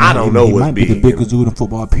football. I don't know what's big. He might be the biggest dude in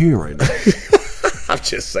football period right now. I'm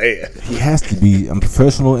just saying. He has to be. I'm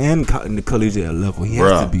professional and in the collegiate level. He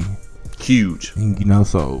has to be. Huge.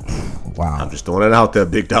 So, wow. I'm just throwing it out there,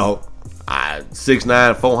 big dog.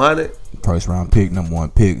 6'9", 400. First round pick, number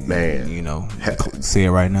one pick. Man. Say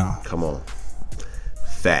it right now. Come on.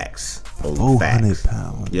 Facts. 400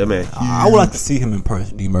 pounds. Yeah, man. I would like to see him in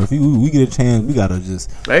person, D. Murphy. We get a chance, we gotta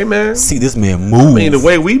just see this man move. I mean, the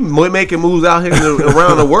way we making moves out here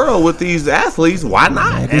around the world with these athletes, why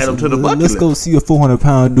not add them to the bucket list? Let's go see a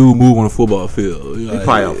 400-pound dude move on a football field. He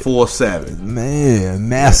probably a 4'7". Man,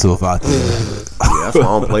 massive out there. Yeah, that's why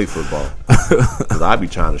I don't play football. Because I be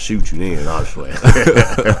trying to shoot you then, honestly.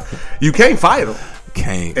 You can't fight him.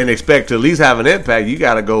 And expect to at least have an impact. You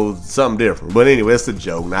got to go something different. But anyway, it's a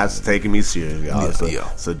joke. Not taking me serious, y'all.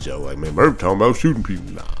 It's a joke. Like, man, Murph talking about shooting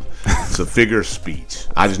people. Nah. It's a figure of speech.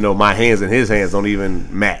 I just know my hands and his hands don't even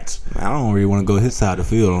match. I don't really want to go his side of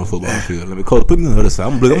the field on a football field. Let me put me on the other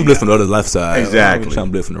side. I'm blitzing from the other left side. Exactly. I'm trying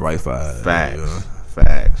to blitz from the right side.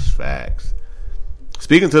 Facts.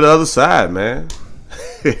 Speaking to the other side, man.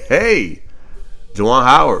 Hey, Juwan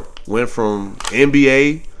Howard went from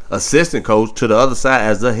NBA assistant coach to the other side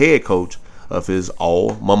as the head coach of his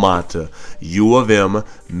alma mater, U of M,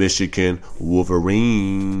 Michigan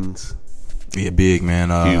Wolverines. Yeah, big man.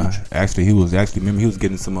 Huge. Actually, he was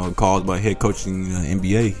getting some calls by head coaching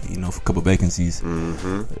NBA, for a couple vacancies.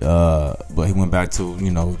 Mm-hmm. But he went back to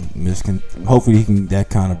Michigan. Hopefully, he can that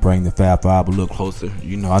kind of bring the Fab Five a little closer.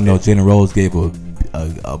 I know Jalen Rose gave a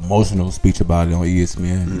emotional speech about it on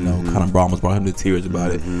ESPN. Kind of almost brought him to tears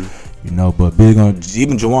about it. But big on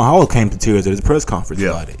even Juwan Howard came to tears at his press conference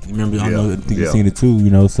about it. You remember? I think you've seen it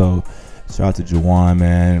too. So. Shout out to Juwan,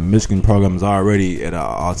 man. Michigan program is already at an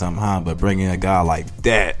all-time high, but bringing a guy like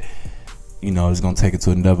that, is going to take it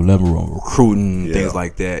to another level, recruiting, things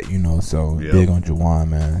like that, So big on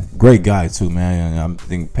Juwan, man. Great guy, too, man. And I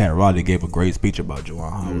think Pat Riley gave a great speech about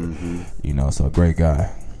Juwan Howard, so great guy.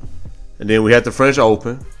 And then we had the French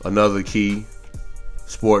Open, another key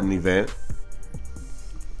sporting event.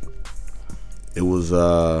 It was,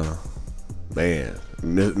 Mr.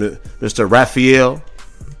 Rafael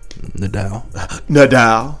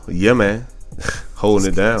Nadal, yeah, man,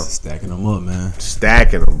 holding it down, stacking them up, man,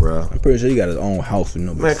 stacking them, bro. I'm pretty sure he got his own house with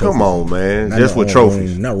man. Come on, man, just with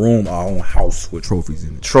trophies, not room, our own house with trophies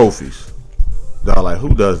in it. Trophies, dog. Like,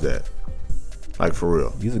 who does that? Like, for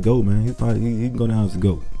real, he's a GOAT, man. He can go down as a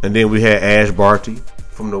GOAT. And then we had Ash Barty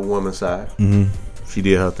from the women's side. She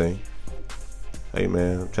did her thing. Hey,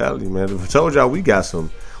 man, I'm telling you, man. I told y'all we got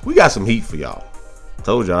some heat for y'all.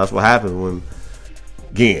 Told y'all that's what happens when,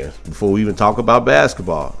 again, before we even talk about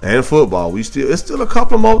basketball and football, it's still a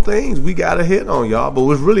couple more things we gotta hit on, y'all. But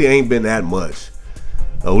it really ain't been that much.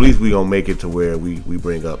 At least we gonna make it to where we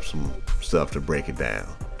bring up some stuff to break it down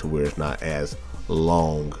to where it's not as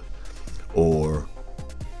long or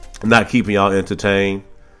not keeping y'all entertained.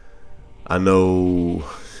 I know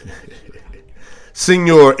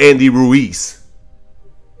Senor Andy Ruiz,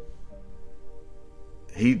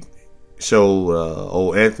 he showed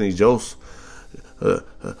old Anthony Joseph.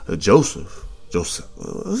 What's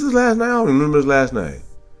his last name? I don't remember his last name.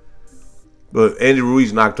 But Andy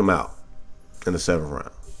Ruiz knocked him out in the 7th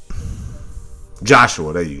round.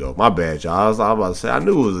 Joshua, there you go. My bad, y'all. I was about to say, I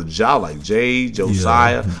knew it was a like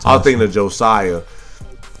Josiah. Yeah, I was thinking of Josiah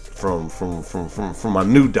from my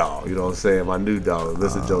new dog. You know what I'm saying? My new dog.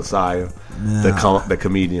 This is Josiah, the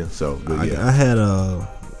comedian. So good. Yeah. I had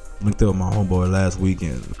linked up with my homeboy last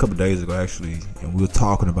weekend, a couple days ago actually, and we were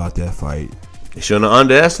talking about that fight. You shouldn't have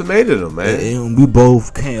underestimated him, man. And we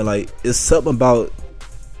both can't it's something about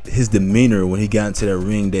his demeanor when he got into that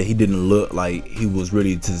ring that he didn't look like he was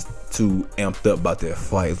really too amped up about that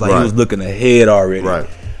fight. It's like he was looking ahead already. Right.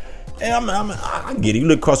 And I get it. You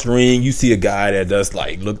look across the ring, you see a guy that does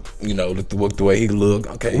look the way he look.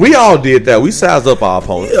 Okay, we all did that. We sized up our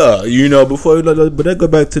opponent. Yeah, before. But that go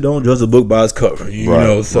back to don't judge a book by its cover. You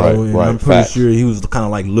know, so I'm pretty sure he was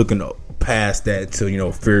kind of looking past that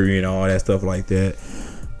to Fury and all that stuff like that.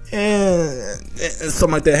 And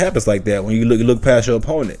something like that happens like that when you look past your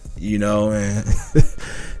opponent. And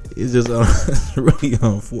it's just really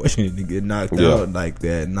unfortunate to get knocked out like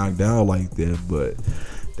that, knocked down like that, but.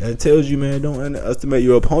 That tells you, man, don't underestimate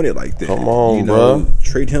your opponent like that. Come on, bro.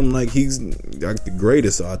 Treat him like he's like the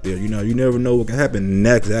greatest out there. You never know what can happen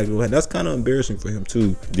next. That's kind of embarrassing for him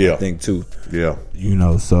too. Yeah, I think too. Yeah.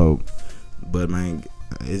 So, but man,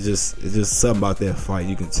 it's just something about that fight.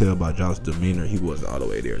 You can tell by Josh's demeanor. He wasn't all the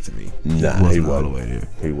way there to me. Nah, he wasn't all the way there.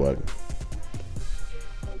 He wasn't.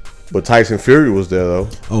 But Tyson Fury was there though.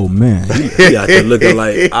 Oh man, he out there looking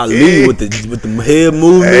like Ali with the head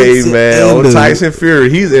movements. Hey man, Tyson Fury,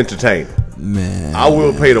 he's entertaining. Man, I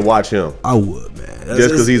will pay to watch him. I would, man,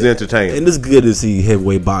 just because he's entertaining. And it's good to see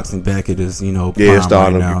heavyweight boxing back at his, yeah, it's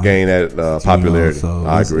starting to gain that popularity. So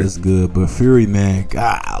I agree. It's good, but Fury, man,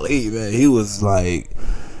 golly, man, he was like.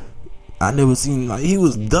 I never seen he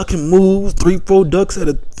was ducking moves, 3-4 ducks at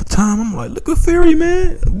a time. I'm like, look at Fury,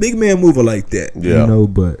 man, a big man mover like that. Yeah,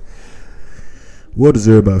 but. What is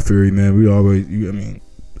there about Fury, man?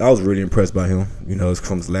 I was really impressed by him. It's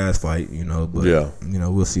from his last fight. But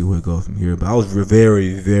we'll see where it goes from here. But I was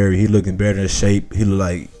very, very. He looking better in shape. He looked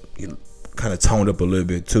like he kind of toned up a little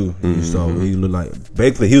bit too. Mm-hmm. So he looked like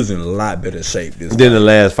basically he was in a lot better shape than the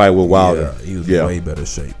last fight with Wilder. Yeah, he was in way better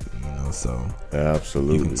shape. So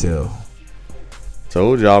absolutely, you can tell.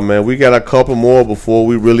 Told y'all, man, we got a couple more before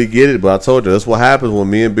we really get it. But I told you, that's what happens when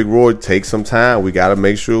me and Big Roy take some time. We got to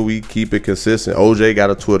make sure we keep it consistent. OJ got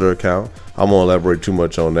a Twitter account. I'm going to elaborate too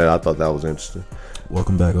much on that. I thought that was interesting.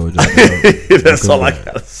 Welcome back, OJ. That's all I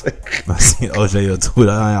got to say. I seen OJ on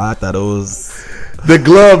Twitter. I thought it was... The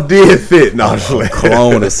glove did fit. No,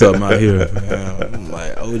 cologne or something out here. Man. I'm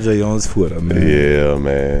like, OJ on his Twitter, man. Yeah,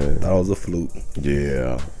 man. That was a fluke.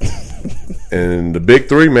 Yeah. And the big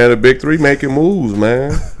three, man, making moves,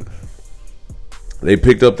 man. They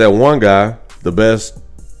picked up that one guy, the best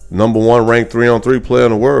number 1 ranked 3-on-3 player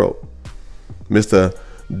in the world, Mr.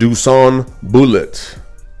 Dusan Bulut.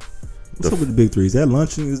 What's up with the big three? Is that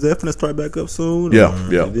launching? Is that finna start back up soon?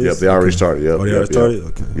 Yep. They already started. Yep. Oh, they already started?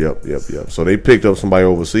 Okay. Yep. So they picked up somebody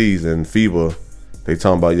overseas, and FIBA, they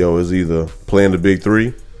talking about, it's either playing the big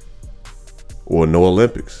three or no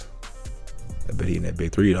Olympics. I bet he in that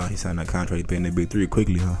big three, though. He signed that contract. He playing that big three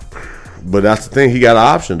quickly, huh? But that's the thing. He got an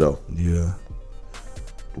option, though. Yeah.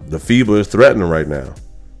 The FIBA is threatening right now.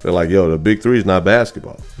 They're like, the big three is not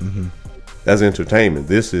basketball. Mm-hmm. That's entertainment.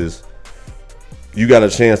 This is, you got a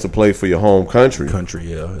chance to play for your home country.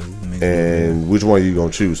 And which one are you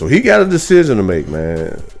going to choose? So he got a decision to make,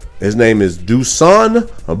 man. His name is Dusan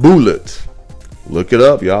Bulut. Look it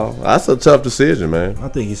up, y'all. That's a tough decision, man. I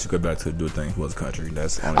think he should go back to do things for his country.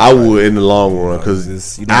 I would in the long run,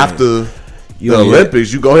 because after the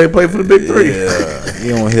Olympics, you go ahead and play for the big three. Yeah,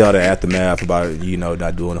 you don't hear all the aftermath about it,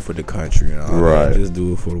 not doing it for the country. Right. Just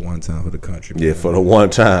do it for the one time for the country. Man. Yeah, for the one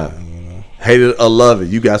time. Hate it or love it,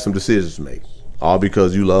 you got some decisions to make. All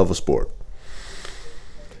because you love a sport.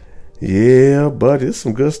 Yeah, but it's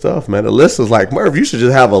some good stuff, man. The listeners like, Merv, you should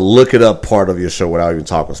just have a look it up part of your show without even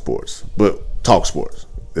talking sports. But talk sports,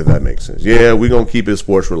 if that makes sense. Yeah, we're going to keep it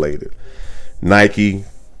sports related. Nike.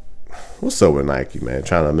 What's up with Nike, man?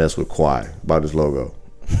 Trying to mess with Kawhi about his logo.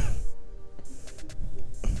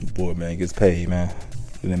 Boy, man, gets paid, man.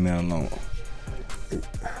 Leave that man alone.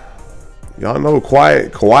 Y'all know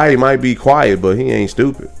Kawhi might be quiet, but he ain't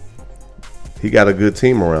stupid. He got a good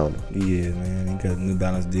team around him. Yeah, man. He got a New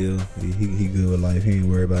Balance deal. He good with life. He ain't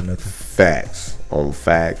worried about nothing. Facts on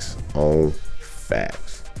facts on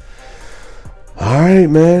facts. All right,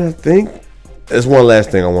 man. I think there's one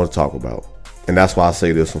last thing I want to talk about, and that's why I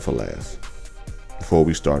say this one for last before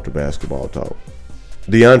we start the basketball talk.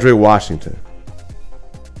 DeAndre Washington.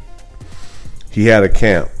 He had a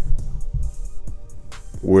camp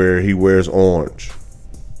where he wears orange,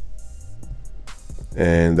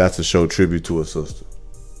 and that's to show tribute to his sister,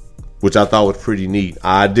 which I thought was pretty neat.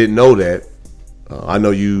 I didn't know that. I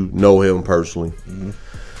know you know him personally,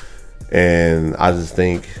 and I just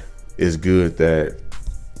think it's good that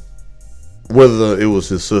whether it was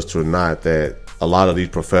his sister or not, that a lot of these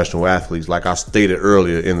professional athletes, like I stated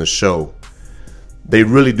earlier in the show, they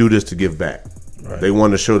really do this to give back. Right. They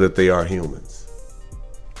want to show that they are humans.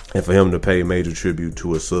 And for him to pay major tribute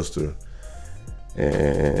to his sister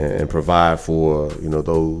and provide for,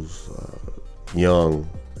 those young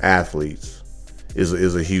athletes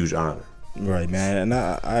is a huge honor. Right, man. And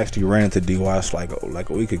I actually ran into D. Wash like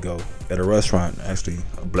a week ago at a restaurant, actually,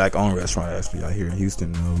 a black-owned restaurant, actually, out here in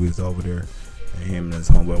Houston. We was over there, and him and his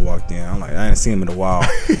homeboy walked in. I'm like, I ain't seen him in a while.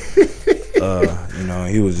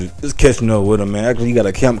 He was just catching up with him, man. Actually, he got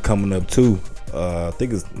a camp coming up, too. I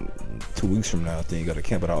think it's 2 weeks from now. I think he got a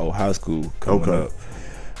camp at our old high school coming up.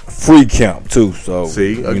 Free camp too. So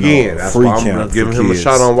see, again, that's free why I'm camp giving him kids. a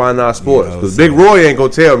shot on Why Not Sports, because so Big Roy ain't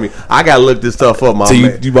gonna tell me. I gotta look this stuff up, my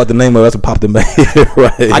man. You brought the name of that's what popped in my head,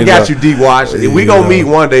 right? I got you, D. Wash. We gonna meet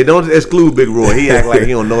one day. Don't exclude Big Roy. He act like he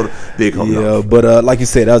don't know the big homie. Yeah, but like you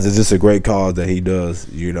said, that was just a great cause that he does.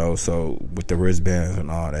 So with the wristbands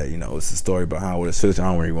and all that, it's a story behind what it's. I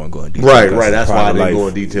don't really want to go in detail. Right. That's why I didn't go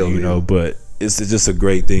in detail. But it's just a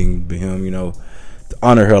great thing for him. To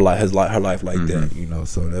honor her life, her life like that,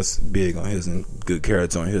 so that's big on his and good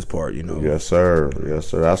character on his part, Yes, sir.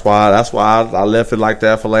 That's why I left it like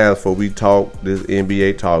that for last before we talk this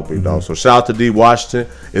NBA talk, big dog. So shout out to D. Washington.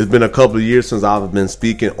 It's been a couple of years since I've been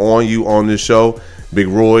speaking on you on this show. Big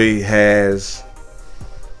Roy has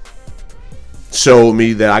showed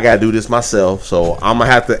me that I got to do this myself, so I'm gonna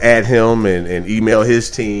have to add him and email his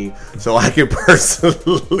team so I can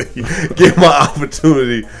personally get my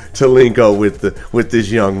opportunity to link up with this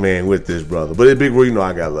young man, with this brother. But Big Roy,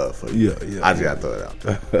 I got love for you. Yeah. I just got to throw it out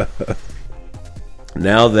there.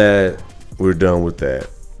 Now that we're done with that,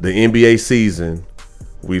 the NBA season,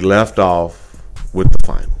 we left off with the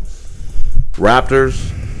finals: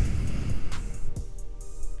 Raptors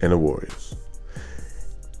and the Warriors.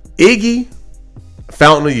 Iggy,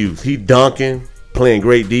 fountain of youth. He dunking, playing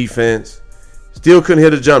great defense. Still couldn't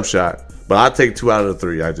hit a jump shot, but I take 2 out of the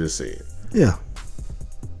 3 I just said. Yeah.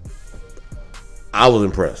 I was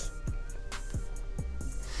impressed.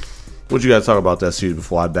 What you got to talk about that series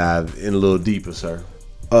before I dive in a little deeper, sir?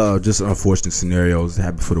 Just unfortunate scenarios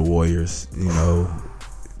happen for the Warriors, Yeah,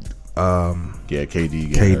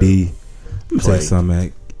 KD. Let me tell you something,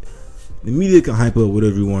 man. The media can hype up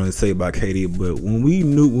whatever you want to say about KD, but when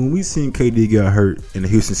we seen KD get hurt in the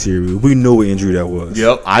Houston series, we knew what injury that was.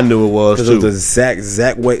 Yep, I knew it was too. Because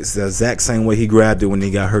the exact same way he grabbed it when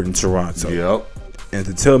he got hurt in Toronto. Yep. And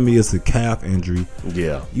to tell me it's a calf injury,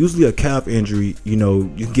 usually a calf injury, you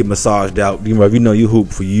can get massaged out. You hoop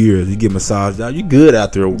for years, you get massaged out, you good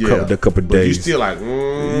after a couple of days. But you still like,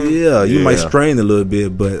 you might strain a little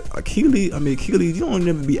bit, but Achilles, you don't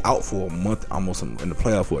never be out for a month almost in the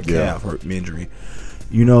playoff for a calf hurt injury.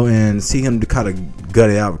 And see him to kind of gut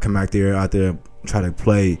it out, come out there, try to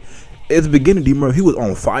play. At the beginning, he was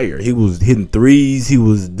on fire. He was hitting threes. He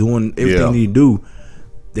was doing everything he do.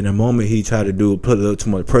 Then the moment he tried to put a little too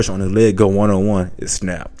much pressure on his leg, go 1-on-1, it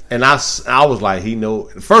snapped. And I was like, he know.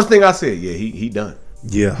 The first thing I said, he done.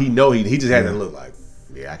 Yeah, he know. He just had to look like,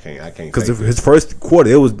 I can't. Because his first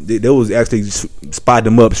quarter, it was actually spotted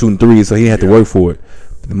him up shooting threes, so he had to work for it.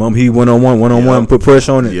 The moment he went on one, put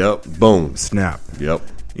pressure on it, boom, snap. Yep.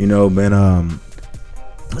 Man,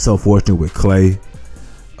 it's unfortunate with Clay.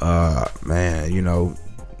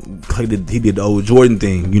 Clay did the old Jordan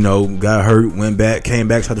thing, got hurt, went back, came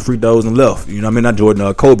back, shot the free throws and left. Not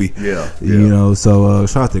Jordan, Kobe. Yeah. So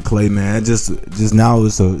shout out to Clay, man. Just now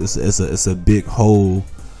it's a big hole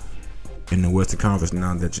in the Western Conference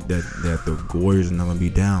now that the Warriors are not gonna be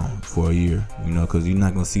down for a year. Because you're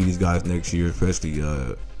not gonna see these guys next year, especially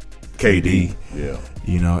KD. Yeah.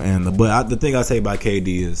 But the thing I say about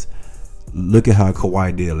KD is, look at how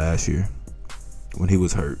Kawhi did last year when he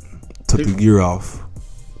was hurt. Took the year off.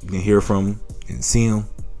 You can hear from him and see him.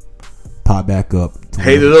 pop back up.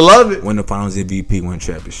 Hate it or love it. Win the Finals MVP, win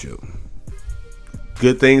championship.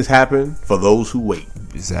 Good things happen for those who wait.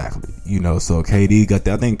 Exactly. So KD got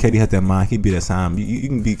that. I think KD had that mind. He'd be that time. You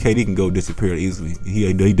can be KD can go disappear easily.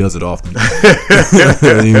 He does it often.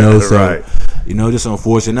 So right. Just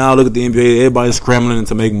unfortunate. Now look at the NBA. Everybody's scrambling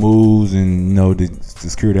to make moves and to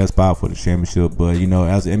secure that spot for the championship. But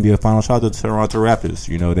as the NBA Finals, shout out to Toronto Raptors.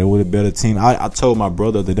 They were the better team. I told my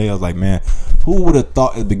brother the other day, I was like, man, who would have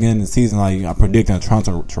thought at the beginning of the season, like I predicting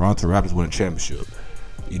Toronto Raptors win a championship.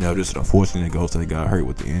 Just unfortunate it goes to they got hurt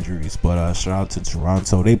with the injuries. But shout out to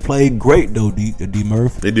Toronto. They played great though, D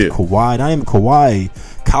Murph. They did. Kawhi, not even Kawhi.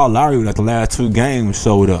 Kyle Lowry, like the last 2 games,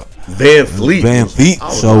 showed up. Van Fleet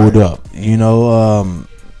showed up.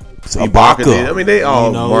 So Ibaka did. I mean, they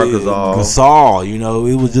all Marcus all Gasol.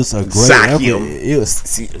 It was just a great Siakam. effort. It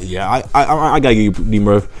was, I gotta give you D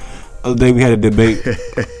Murph. Other day we had a debate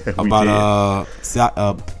about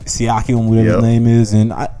Siakam, whatever his name is,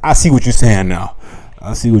 and I see what you're saying now.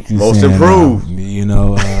 I see what you're saying. Most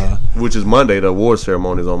improved. Which is Monday. The award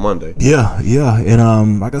ceremony is on Monday. Yeah,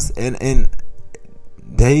 and like I said, and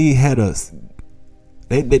they had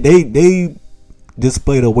they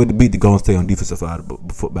displayed a way to beat the Golden State on defensive side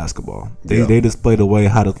of basketball. They displayed a way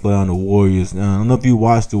how to play on the Warriors. Now, I don't know if you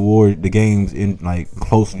watched the games in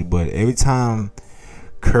closely, but every time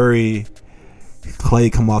Curry, Clay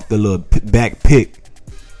come off the little back pick,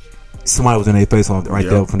 somebody was in their face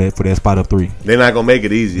there for that spot up 3. They're not gonna make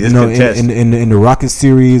it easy. It's contested. In the Rockets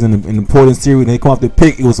series and in the Portland series, they come off the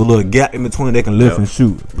pick. It was a little gap in between they can lift and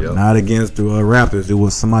shoot. But not against the Raptors. It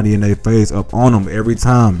was somebody in their face up on them every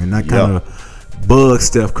time, and that kind of bugged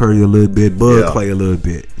Steph Curry a little bit, Clay a little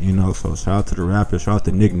bit. So shout out to the Raptors. Shout out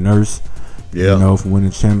to Nick Nurse. For winning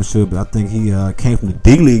the championship. I think he came from the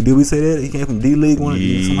D League. Did we say that? He came from D League,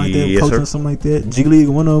 something like that, coaching something like that. G League,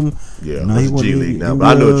 one of them. Yeah, he won G League now.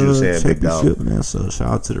 But I know what you're saying, big dog. Man. So shout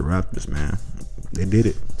out to the Raptors, man. They did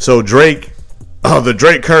it. So Drake, the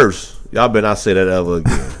Drake curse. Y'all better not say that ever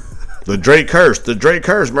again. The Drake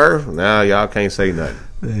curse, Murph. Now y'all can't say nothing.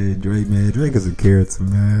 Hey, Drake, man. Drake is a character,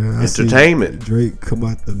 man. Entertainment. Drake come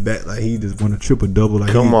out the bat like he just won a triple-double.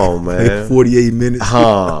 Like come on, man. 48 minutes.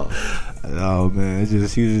 Oh man, it's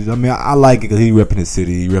just I mean, I like it because he repping his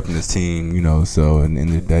city, he repping his team, So in the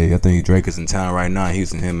end of the day, I think Drake is in town right now in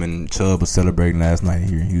Houston. Him and Chubb was celebrating last night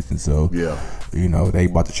here in Houston. So they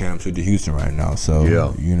bought the championship to Houston right now. So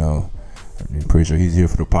I'm pretty sure he's here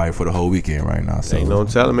probably for the whole weekend right now. So ain't no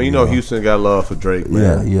telling me. Houston got love for Drake,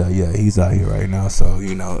 man. Yeah. He's out here right now. So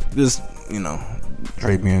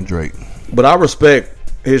Drake being Drake. But I respect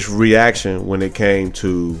his reaction when it came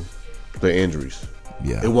to the injuries.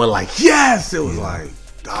 Yeah, it wasn't like yes. It was like,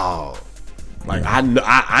 dog. Like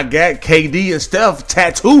I got KD and Steph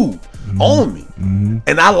tattooed on me,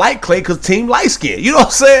 and I like Clay because team light skin. You know what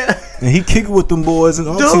I'm saying? And he kicked with them boys in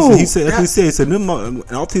offseason. He said, them in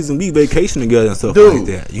offseason we vacation together and stuff like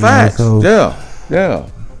that. Facts. Yeah.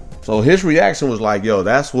 So his reaction was like, yo,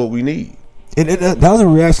 that's what we need. And that was a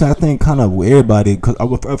reaction I think kind of with everybody because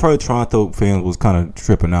I've heard Toronto fans was kind of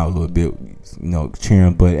tripping out a little bit,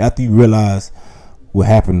 cheering. But after you realize what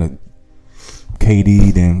happened to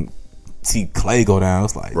KD, then see Clay go down.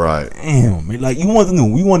 It's like, damn, man. Like you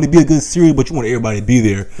wanted to be a good series, but you want everybody to be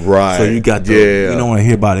there, right? So you got you don't want to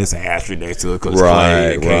hear about it's an asterisk next to it because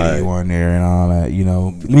Clay and KD weren't there and all that.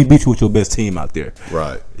 Let me beat you with your best team out there,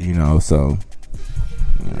 right? So.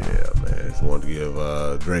 Yeah, man. Just wanted to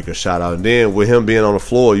give Drake a shout out, and then with him being on the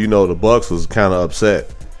floor, the Bucks was kind of upset.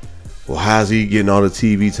 Well, how's he getting all the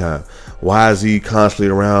TV time? Why is he constantly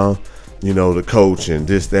around? The coach and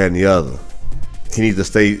this, that, and the other. He needs to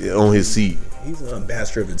stay on his seat. He's an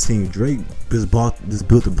ambassador of the team. Drake just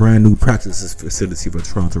built a brand new practice facility for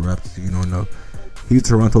Toronto Raptors. He's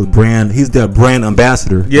Toronto's brand. He's their brand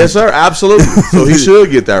ambassador. Yes, sir. Absolutely. So he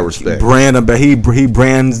should get that respect. He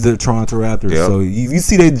brands the Toronto Raptors. Yep. So you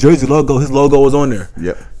see that jersey logo. His logo is on there.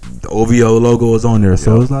 Yep. The OVO logo is on there.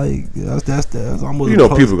 So it's like that's almost.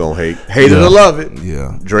 People gonna hate it or love it.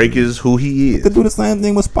 Yeah. Drake is who he is. They do the same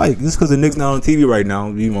thing with Spike. Just because the Knicks not on TV right now,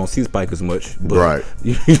 you won't see Spike as much. But, right.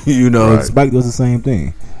 Right. Spike does the same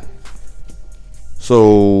thing.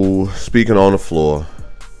 So speaking on the floor.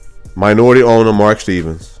 Minority owner Mark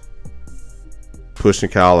Stevens pushing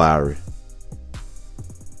Kyle Lowry.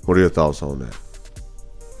 What are your thoughts on that?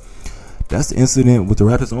 That's the incident with the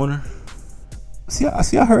Raptors owner.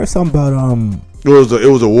 I heard something about It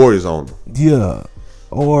was a Warriors owner. Yeah,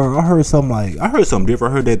 or I heard something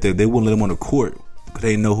different. I heard that they wouldn't let him on the court because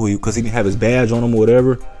they didn't know because he didn't have his badge on him or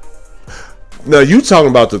whatever. Now you talking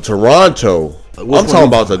about the Toronto? I'm talking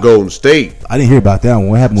about the Golden State. I didn't hear about that one.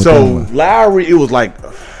 What happened with that one? Lowry, it was like.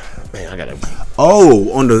 Man, I gotta.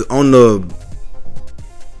 Oh, on the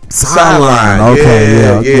sideline.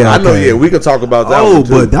 Okay, yeah. I know. Yeah, we can talk about that. Oh, one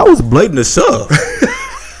too. but that was blatant as shove.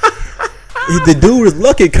 The dude was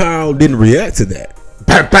lucky Kyle didn't react to that.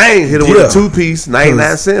 Bang, bang, hit him with a 2-piece,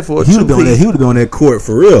 99 cents for a 2-piece. He would have been on that court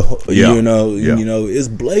for real. Yeah. You know, it's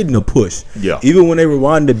blatant a push. Yeah. Even when they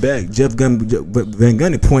rewinded it back, Van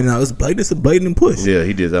Gundy pointed out it's a blatant push. Yeah,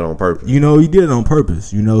 he did that on purpose. You know, he did it on purpose.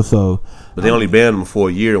 So. But they only banned him for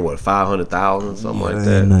a year, what, 500,000, something like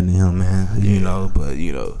that. Ain't nothing to him, man. But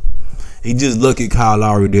he just lucky Kyle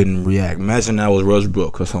Lowry didn't react. Imagine that was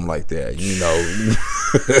Westbrook or something like that,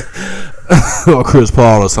 or Chris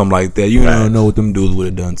Paul or something like that. You don't know what them dudes would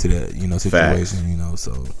have done to that, situation. Facts.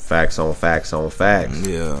 So facts on facts on facts.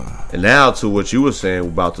 Yeah. And now to what you were saying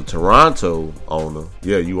about the Toronto owner.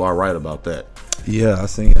 Yeah, you are right about that. Yeah, I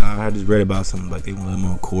just read about something like they wanted him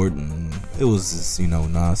on court, and it was just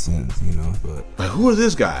nonsense, But like, who is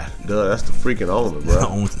this guy? Duh, that's the freaking owner, bro.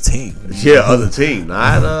 Owns the team. Yeah, other team,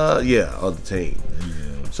 not other team.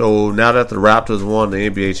 Yeah. So now that the Raptors won the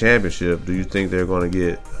NBA championship, do you think they're going to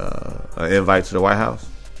get an invite to the White House?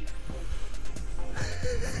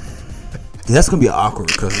 That's gonna be awkward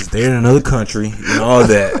because they're in another country and all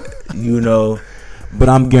that, But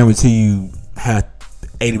I'm guarantee you,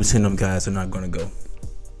 80% of them guys are not going to go.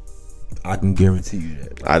 I can guarantee you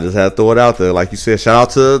that. I just had to throw it out there. Like you said, shout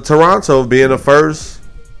out to Toronto being the first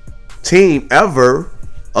team ever,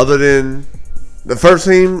 other than the first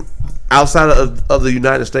team outside of the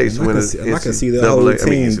United States to win an I can see the whole team.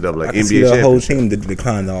 I can see the whole team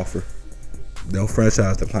decline the offer. The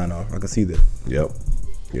franchise decline the offer. I can see that. Yep.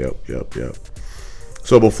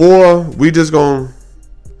 So before we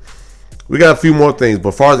got a few more things. But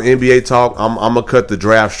as far as the NBA talk, I'm gonna cut the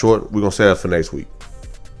draft short. We're gonna say that for next week.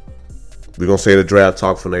 We're gonna say the draft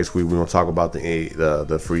talk for next week. We're gonna talk about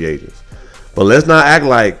the free agents. But let's not act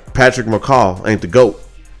like Patrick McCaw ain't the GOAT.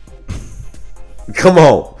 Come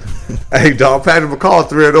on. Hey, dog, Patrick McCaw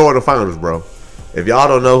 3-0 in the finals, bro. If y'all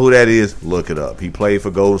don't know who that is, look it up. He played for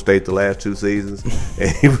Golden State the last 2 seasons, and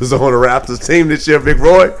he was on the Raptors team this year. Big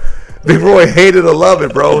Roy hated or love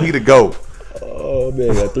it, bro. He the GOAT. Oh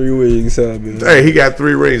man, got 3 rings, man. Hey, he got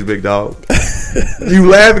 3 rings, big dog. You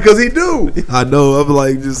laugh because he do. I know. I'm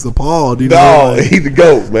like just appalled. He the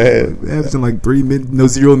GOAT, man. Averaging like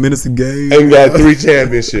 0 minutes a game. And got 3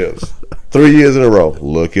 championships, 3 years in a row.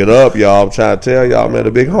 Look it up, y'all. I'm trying to tell y'all, man.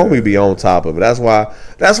 The big homie be on top of it. That's why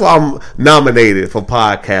I'm nominated for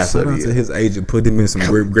podcast Shout of the out year. to his agent. Put him in some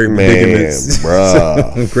great predicaments,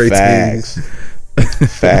 bro. Great facts,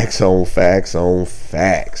 teams. facts on facts on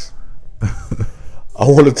facts. I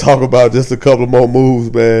want to talk about just a couple more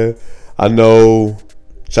moves, man. I know.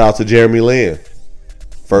 Shout out to Jeremy Lin,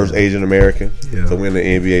 first Asian American to win the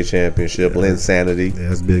NBA championship. Lin Sanity. Yeah,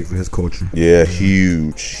 that's big for his culture. Yeah,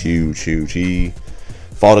 huge. He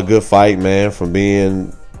fought a good fight, man, from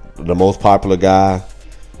being the most popular guy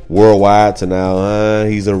worldwide to now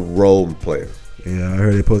he's a role player. Yeah, I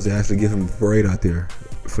heard they're supposed to actually give him a parade out there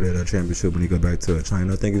for that championship when he go back to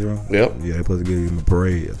China. I think he's wrong. Yep. Yeah, they're supposed to give him a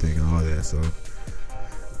parade, I think, and all that. So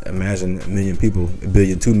imagine 1 million people,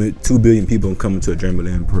 2 billion people coming to a Jeremy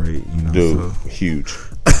Lin parade. Dude, so. huge.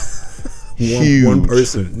 One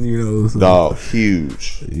person, so. Dog,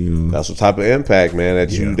 huge. That's what type of impact, man,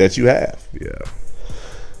 that you have. Yeah.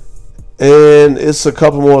 And it's a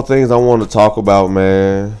couple more things I want to talk about,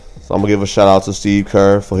 man. So I'm gonna give a shout out to Steve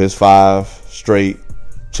Kerr for his 5 straight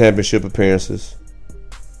championship appearances.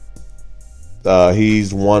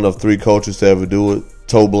 He's one of 3 coaches to ever do it.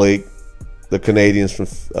 Toe Blake, the Canadians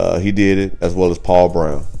he did it, as well as Paul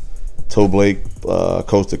Brown. Toe Blake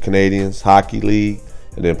coached the Canadians Hockey League,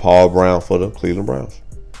 and then Paul Brown for the Cleveland Browns.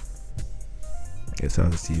 Shout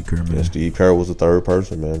out to Steve Kerr, man. Yeah, Steve Kerr was the 3rd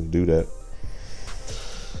person, man, to do that.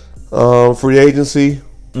 Free agency.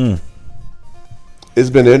 It's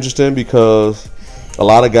been interesting because a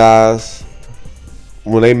lot of guys,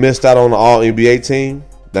 when they missed out on the All-NBA team,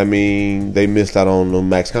 that means they missed out on the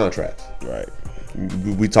max contracts. Right.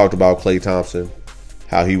 We talked about Klay Thompson,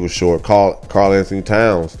 how he was short. Karl Anthony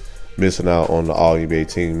Towns missing out on the All-NBA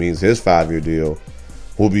team means his 5-year deal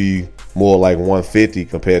will be more like $150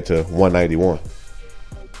 compared to $191.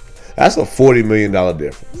 That's a $40 million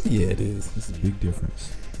difference. Yeah, it is. It's a big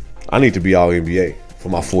difference. I need to be All-NBA for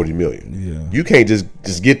my $40 million. Yeah. You can't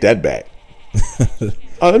just get that back.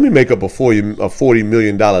 Let me make up a $40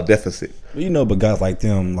 million deficit. But guys like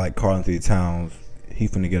them, like Karl Anthony Towns, he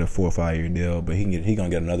finna get a 4 or 5 year deal, but he gonna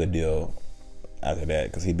get another deal after that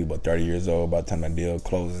because he'd be about 30 years old by the time that deal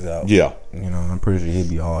closes out. Yeah. I'm pretty sure he'd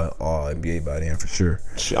be all NBA by then for sure.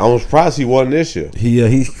 I'm surprised he wasn't this year.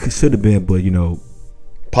 He should have been, but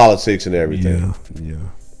politics and everything. Yeah.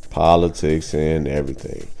 politics and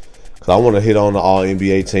everything. Because I want to hit on the all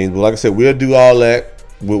NBA teams. But like I said, we'll do all that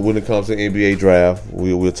when it comes to NBA draft.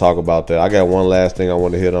 We'll talk about that. I got one last thing I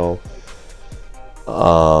want to hit on.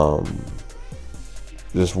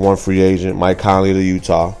 Just one free agent, Mike Conley to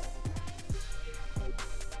Utah.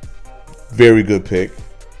 Very good pick,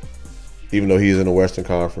 even though he's in the Western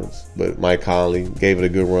Conference. But Mike Conley gave it a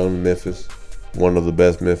good run in Memphis. One of the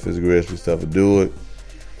best Memphis Grizzlies to ever do it.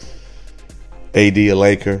 AD a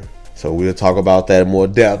Laker. So we'll talk about that in more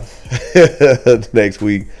depth next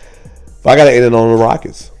week. But I got to end it on the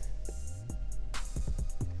Rockets.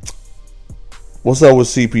 What's up with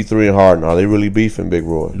CP3 and Harden? Are they really beefing, Big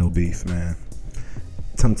Roy? No beef, man.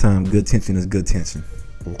 Sometimes good tension is good tension.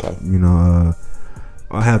 Okay. You know,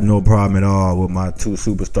 I have no problem at all with my two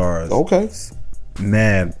superstars. Okay.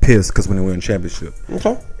 Mad pissed because when they win championship.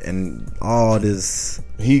 Okay. And all this.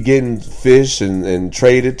 He getting fish and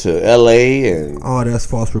traded to LA and all that's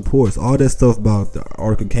false reports. All that stuff about the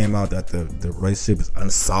article came out that the relationship is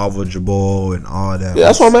unsalvageable and all that. Yeah,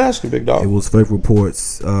 that's what I'm asking, Big Dog. It was fake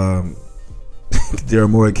reports. Daryl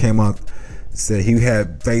Morey came out, said he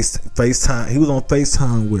had FaceTime. He was on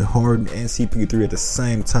FaceTime with Harden and CP3 at the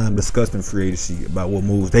same time discussing free agency about what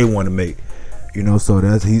moves they want to make. You know, so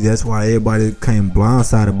that's why everybody came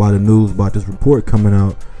blindsided by the news about this report coming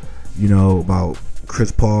out. You know, about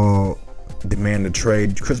Chris Paul demanding a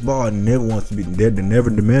trade. Chris Paul never wants to be there. They never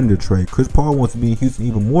demanded a trade. Chris Paul wants to be in Houston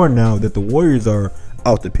even more now that the Warriors are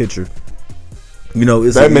out the picture. You know,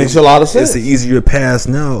 that makes a lot of sense. It's an easier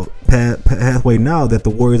pathway now that the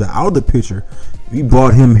Warriors are out of the picture. We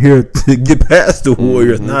brought him here to get past the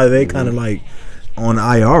Warriors. Now they kind of like on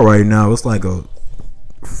IR right now. It's like a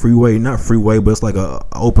freeway, not freeway, but it's like a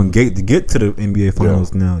open gate to get to the NBA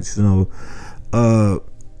Finals now. You know,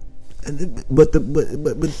 but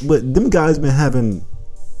them guys been having.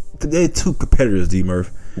 They're two competitors, D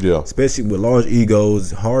Murph. Yeah, especially with large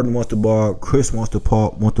egos. Harden wants the ball, Chris wants the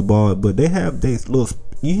ball, but they have these little.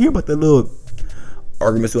 You hear about the little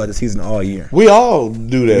arguments throughout the season all year. We all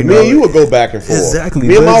do that. You Me know, and you would go back and forth. Exactly.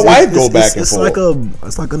 Me and my wife go back and forth.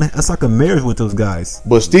 It's like a marriage with those guys.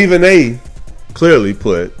 But Stephen A. clearly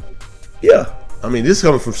put. Yeah. I mean, this is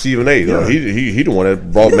coming from Stephen A. Yeah. He the one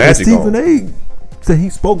that brought Magic Stephen on. A. said he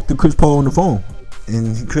spoke to Chris Paul on the phone.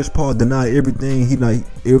 And Chris Paul denied everything. He like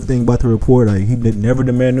everything about the report. Like he never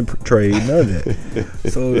demanded a trade. None of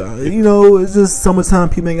that. So you know, it's just summertime.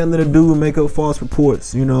 People ain't got nothing to do and make up false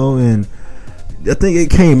reports. You know, and I think it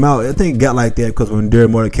came out. I think it got like that because when Daryl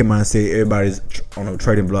Morey came out and said everybody's on a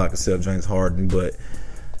trading block except James Harden. But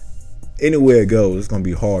anywhere it goes, it's gonna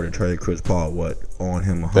be hard to trade Chris Paul. On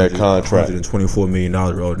him that contract, $124 million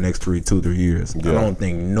over the next 2-3 years. Yeah. I don't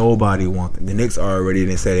think nobody wants it. The Knicks already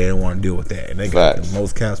they said they didn't want to deal with that, and they got the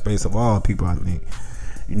most cap space of all people. I think,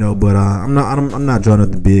 you know. But I'm not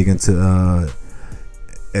trying to big into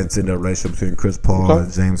the relationship between Chris Paul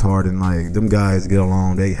and James Harden. Like them guys get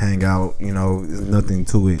along, they hang out. You know, there's nothing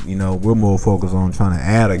to it. You know, we're more focused on trying to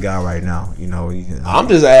add a guy right now. You know, I'm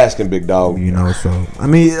just asking, Big Dog. You know, so I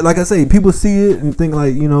mean, like I say, people see it and think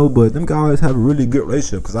like, you know, but them guys have a really good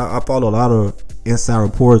relationship because I follow a lot of inside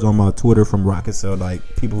reports on my Twitter from Rockets. So like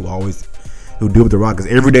people who deal with the Rockets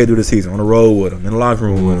every day through the season, on the road with them, in the locker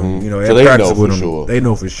room with them. You know, so at practice with them. Sure. They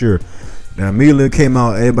know for sure. Now, immediately it came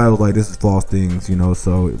out, everybody was like, this is false things, you know.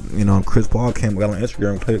 So, you know, Chris Paul got on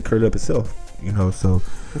Instagram and cleared it up himself, you know. So,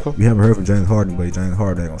 we haven't heard from James Harden, but James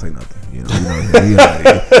Harden ain't going to say nothing, you know.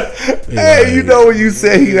 Hey, you know when you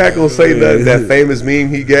said he not going to say nothing, that famous meme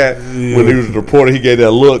he got when he was a reporter, he gave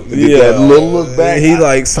that look, that little look back. He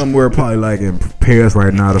like somewhere probably like in Paris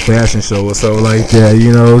right now, the fashion show or so like that,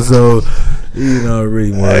 you know. So, you know,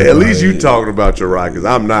 really. Hey, at least you talking about your Rockets.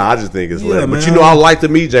 I'm not. I just think it's lit. But you know, I like to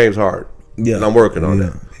meet James Harden. Yeah, and I'm working on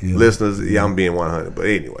that. Yeah. Listeners, I'm being 100. But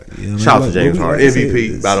anyway, shout out to James Harden,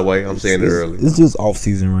 MVP. By the way, I'm saying it early. It's just off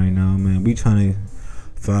season right now, man. We trying to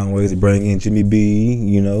find ways to bring in Jimmy B.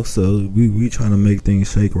 You know, so we trying to make things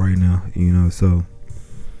shake right now. You know, so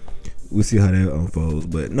we'll see how that unfolds.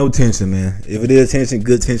 But no tension, man. If it is tension,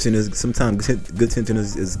 good tension is sometimes good tension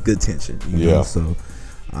is good tension. You know? So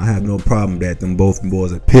I have no problem that both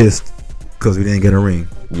boys are pissed because we didn't get a ring.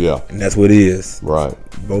 Yeah. And that's what it is. Right.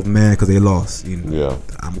 Both mad because they lost. You know? Yeah.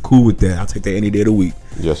 I'm cool with that. I'll take that any day of the week.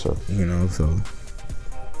 Yes, sir. You know, so.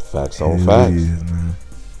 Facts on facts. Is, man.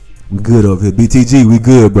 We good over here. BTG, we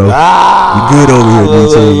good, bro. We good over here,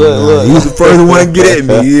 BTG. He was the first one to get at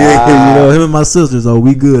me. Yeah, you know, him and my sisters,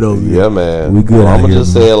 we good over here. Yeah, man. We good. I'm going to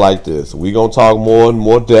just say it like this. We're going to talk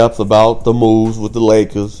more depth about the moves with the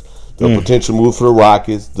Lakers. The potential move for the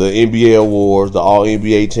Rockets, the NBA awards, the all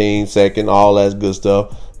NBA team, second, all that good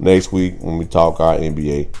stuff. Next week when we talk our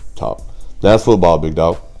NBA talk. That's football, Big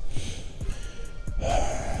Dog.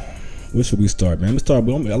 Where should we start, man? I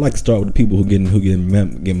like to start with the people who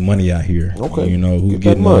getting money out here. Okay, you know, who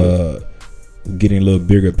getting getting a little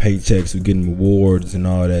bigger paychecks, who getting awards and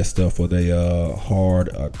all that stuff for their hard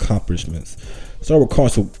accomplishments. Start with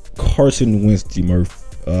Carson Wentz, D-Murph.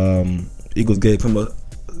 Eagles gave him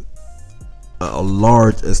a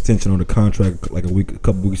large extension on the contract like a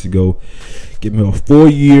couple weeks ago. Give him a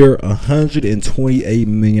 4-year, $128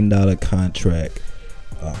 million contract,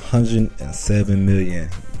 $107 million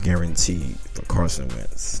guaranteed for Carson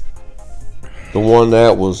Wentz. The one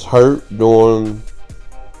that was hurt during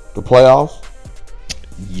the playoffs?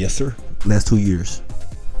 Yes, sir. Last 2 years.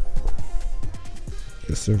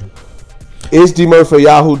 Yes, sir. It's DMurph at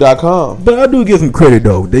Yahoo.com. But I do give him credit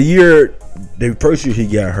though. The first year he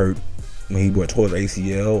got hurt when he tore his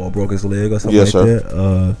ACL or broke his leg or something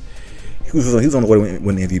that. He was on the way to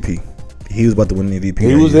win the MVP. He was about to win the MVP.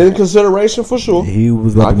 He was in consideration for sure. He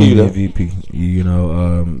was about to win the MVP. You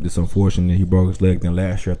know, it's unfortunate he broke his leg. Then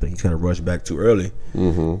last year, I think he kind of rushed back too early,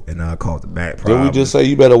 and caused the back problem. Didn't we just say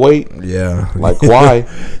you better wait? Yeah, like why?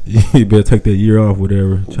 You better take that year off,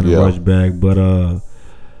 whatever. Trying to rush back, but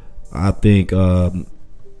I think the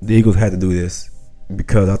Eagles had to do this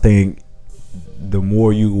because I think the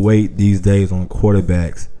more you wait these days on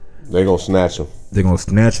quarterbacks, they're gonna snatch them. They're going to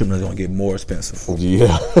snatch him and it's going to get more expensive.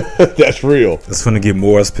 Yeah, that's real. It's going to get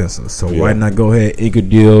more expensive. So why not go ahead and ink a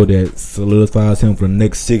deal that solidifies him for the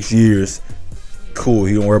next 6 years? Cool.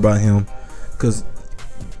 You don't worry about him. Because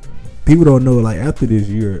people don't know, like, after this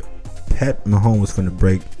year, Pat Mahomes is going to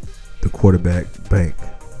break the quarterback bank.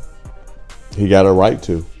 He got a right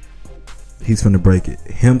to. He's going to break it.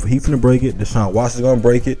 He's going to break it. Deshaun Watson's going to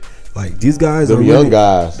break it. Like, these guys are young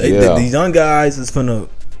guys. These young guys is going to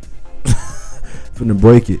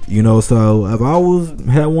break it, you know. So if I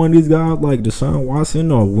had one of these guys like Deshaun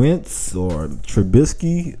Watson or Wentz or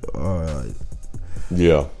Trubisky,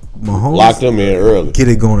 Mahomes, lock them in early. Get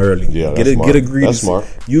it going early. Yeah, get agreed. That's smart.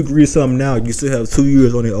 You agree something now. You still have 2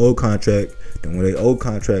 years on the old contract. And when the old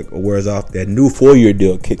contract wears off, that new 4-year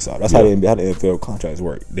deal kicks off. That's how the NFL contracts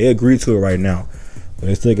work. They agree to it right now, but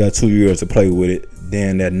they still got 2 years to play with it.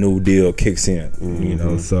 Then that new deal kicks in. You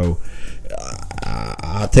know, so.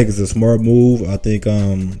 I think it's a smart move. I think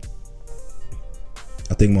Mahomes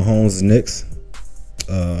is next.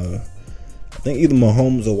 I think either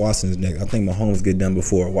Mahomes or Watson is next. I think Mahomes get done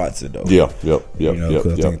before Watson though. Yeah. You know,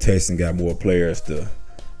 because I think Taysom got more players to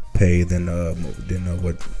pay than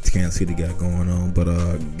what Kansas City got going on. But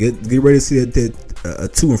get ready to see a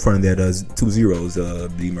 2 in front of that 2 zeros.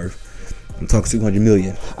 D-Murph. I'm talking 200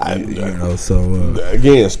 million. You know, so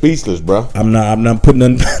again, speechless, bro. I'm not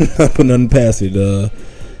putting nothing past it.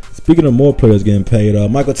 Speaking of more players getting paid,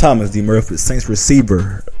 Michael Thomas, D-Murph, the Saints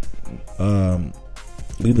receiver, led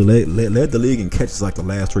the league in catches like the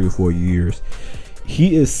last 3 or 4 years.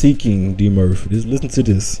 He is seeking, D-Murph. Just listen to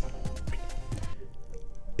this.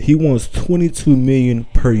 He wants $22 million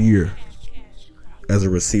per year as a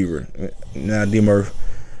receiver. Now, D-Murph,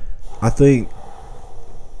 I think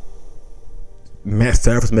Matt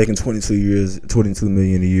Stafford's making $22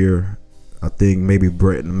 million a year. I think maybe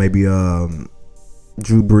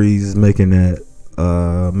Drew Brees is making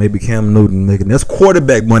that. Maybe Cam Newton making that's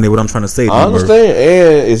quarterback money. What I'm trying to say. I understand.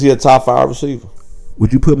 And is he a top 5 receiver?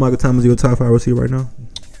 Would you put Michael Thomas as your top 5 receiver right now?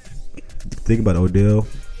 Think about Odell,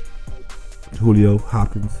 Julio,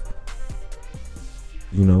 Hopkins.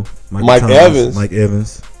 You know, Mike Evans. Mike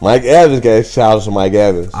Evans got shout out to Mike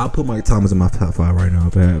Evans. I'll put Mike Thomas in my top 5 right now.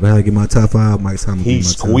 If I had to get my top 5, Mike Thomas.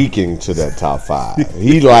 He's squeaking to that top 5.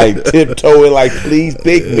 He like tiptoeing, like please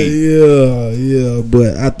pick me. Yeah.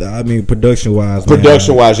 But I mean, production wise,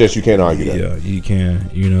 yes, you can't argue that. Yeah, you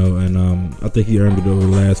can. You know, and I think he earned it over the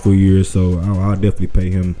last 4 years. So I'll definitely pay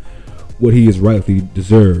him what he is rightfully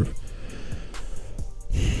deserved.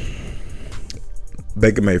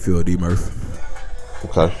 Baker Mayfield, D-Murph.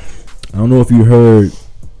 Okay. I don't know if you heard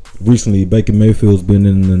recently, Baker Mayfield's been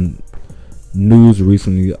in the news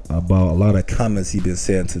recently about a lot of comments he's been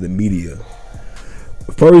saying to the media.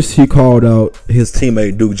 First, he called out his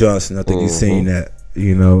teammate Duke Johnson. I think you've seen that,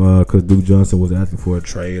 you know, because Duke Johnson was asking for a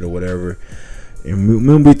trade or whatever. And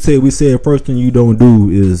remember, we said first thing you don't do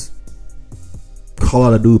is call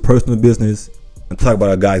out a dude's personal business and talk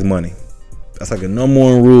about a guy's money. That's like the number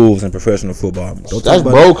one rules in professional football. That's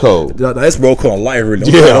bro code. That's bro code on life,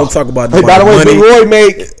 really. Yeah. Don't talk about by the way, money. Big Roy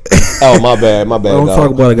make. Oh, my bad. Don't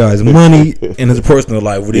talk about a guy's money and his personal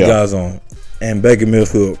life, what he guys on. And Baker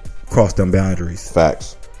Mayfield crossed them boundaries.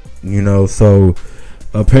 Facts. You know, so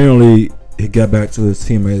apparently he got back to his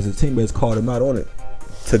teammates. His teammates called him out on it.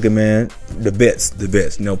 Took him in, the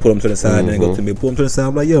vets. You know, put him to the side and then go to me. Put him to the side.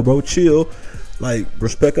 I'm like, yeah, bro, chill. Like,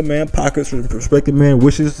 respect a man pockets, respect a man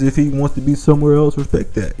wishes. If he wants to be somewhere else,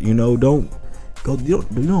 respect that. You know, don't go. You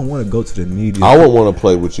don't want to go to the media. I wouldn't want to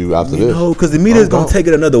play with you after this. You know, because the media is gonna take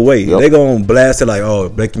it another way. Yep. They're gonna blast it like, "Oh,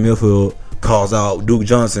 Baker Mayfield calls out Duke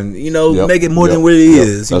Johnson." You know, make it more than what it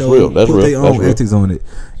is. You That's know, real. That's put real. their own ethics on it,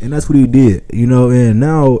 and that's what he did. You know, and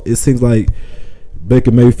now it seems like Baker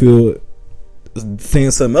Mayfield is saying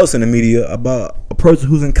something else in the media about a person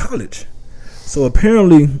who's in college. So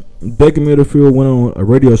apparently, Baker Mayfield went on a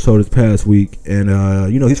radio show this past week, and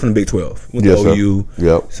you know, he's from the Big 12. Went to OU.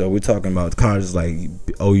 Yep. So we're talking about colleges like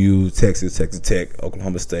OU, Texas Tech,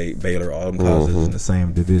 Oklahoma State, Baylor, all them colleges in the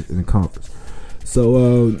same division in the conference.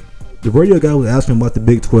 So the radio guy was asking about the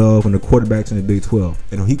Big 12 and the quarterbacks in the Big 12,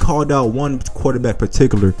 and he called out one quarterback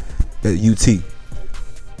particular at UT.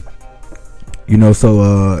 You know,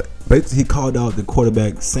 so basically he called out the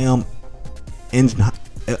quarterback Sam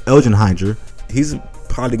Elgenhinger. He's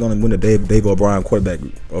probably going to win the Dave O'Brien quarterback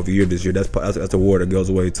of the year this year. That's the award that goes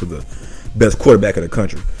away to the best quarterback in the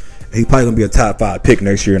country. He's probably going to be a top 5 pick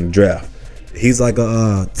next year in the draft. He's like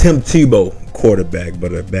a Tim Tebow quarterback,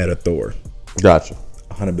 but a better thrower. Gotcha.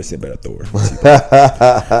 100% better thrower. Copy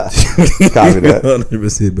that.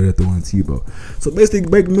 100% better thrower than Tebow. So basically,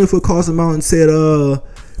 Baker Mayfield calls him out and said,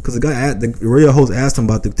 because the radio host asked him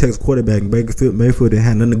about the Texas quarterback, and Baker Mayfield didn't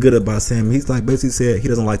have nothing good about Sam. He's like basically said he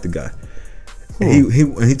doesn't like the guy. And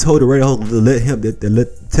he told the radio host to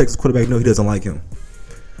let Texas quarterback know he doesn't like him.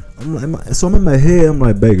 I'm in my head. I'm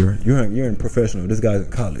like, Baker, you're in professional. This guy's in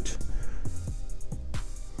college.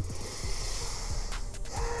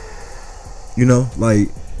 You know, like,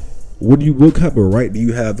 what type of right do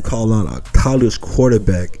you have to call on a college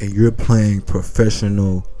quarterback and you're playing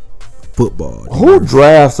professional football? Who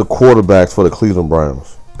drafts the quarterbacks for the Cleveland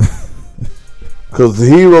Browns? Because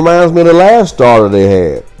he reminds me of the last starter they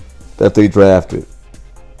had that they drafted.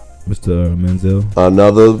 Mr. Manziel.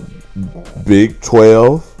 Another Big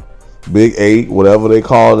 12, Big 8, whatever they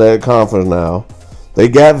call that conference now. They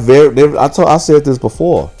got I said this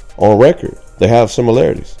before on record. They have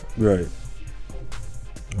similarities. Right.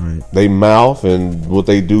 They mouth and what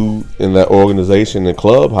they do in that organization and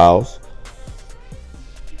clubhouse,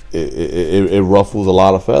 it ruffles a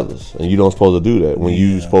lot of feathers, and you don't supposed to do that when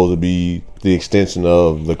you're supposed to be the extension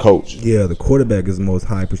of the coach. Yeah, the quarterback is the most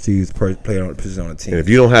high perceived player on the position on the team. And if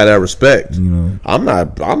you don't have that respect, you know, I'm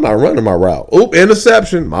not running my route. Oop,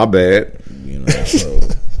 interception, my bad. You know, so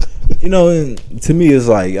you know, and to me, it's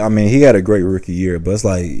like, I mean, he had a great rookie year, but it's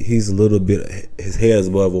like he's a little bit, his head is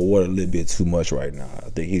above the water a little bit too much right now. I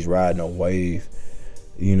think he's riding a wave,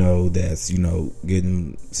 you know, that's, you know,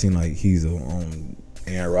 getting seem like he's on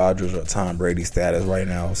Aaron Rodgers or Tom Brady status right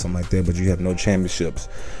now, or something like that. But you have no championships.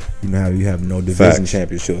 You know how you have no division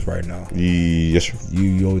championships right now. Yes, sir.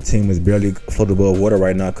 Your team is barely floated above water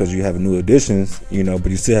right now because you have new additions, you know,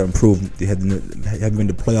 but you still haven't proved you haven't been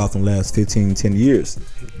to playoffs in the last 10 years.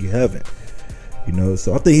 You haven't. You know,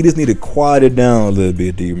 so I think he just need to quiet it down a little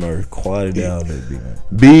bit, D. Murphy. Quiet it down a little bit, man.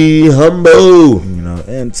 Be humble. You know,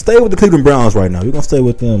 and stay with the Cleveland Browns right now. We're going to stay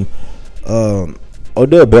with them.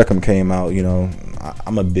 Odell Beckham came out, you know.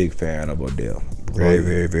 I'm a big fan of Odell. Very,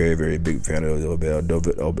 very, very, very big fan of Odell.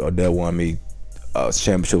 Odell won me a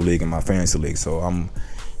championship league in my fantasy league, so I'm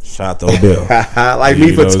shout out to Odell. Like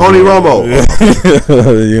me for Tony Romo.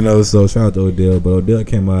 You know, so shout out to Odell. But Odell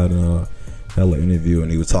came out and had an interview,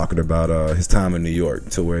 and he was talking about his time in New York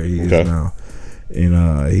to where he is now.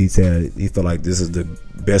 And he said he felt like this is the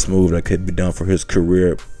best move that could be done for his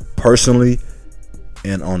career personally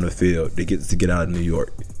and on the field to get out of New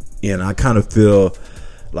York. And I kind of feel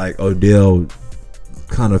like Odell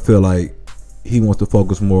feel like he wants to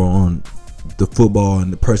focus more on the football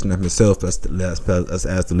and the person of himself as to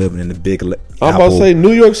living in the big apple. I'm about to say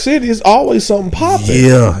New York City is always something popping.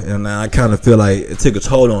 Yeah, and I kind of feel like it took a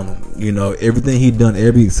toll on him. You know, everything he done,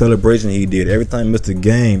 every celebration he did, every time he missed a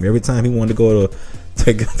game, every time he wanted to go to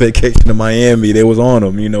take a vacation to Miami, they was on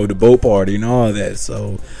him. You know, the boat party and all that.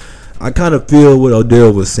 So I kind of feel what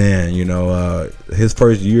Odell was saying. You know, his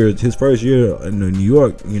first year in New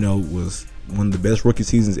York, you know, was one of the best rookie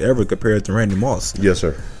seasons ever compared to Randy Moss. Yes,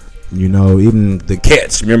 sir. You know, even the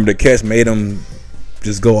catch. Remember, the catch made him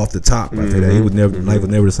just go off the top after that. He was never life was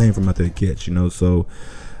never the same from after the catch. You know, so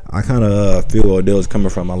I kind of feel where Odell's coming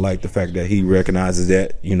from. I like the fact that he recognizes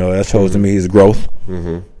that. You know, that shows to me his growth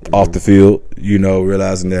off the field. You know,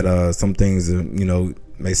 realizing that some things, you know,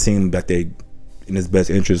 may seem like they in his best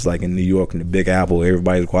interest, like in New York and the Big Apple,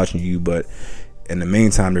 everybody's watching you, but in the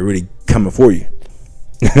meantime, they're really coming for you.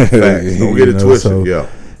 Don't get it twisted. So yeah,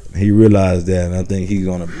 he realized that, and I think he's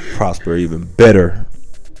going to prosper even better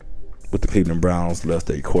with the Cleveland Browns, left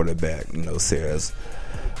their quarterback, you know, says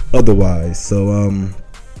otherwise. So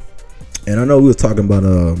and I know we was talking about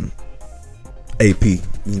AP,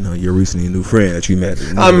 your recently new friend that you met.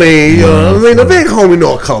 I mean, the big homie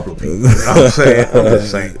know a couple of people. You know what I'm saying? I'm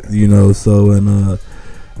just saying. So and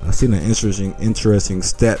I seen an interesting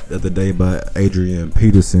stat the other day by Adrian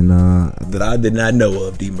Peterson that I did not know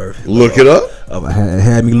of. D Murphy, look it up.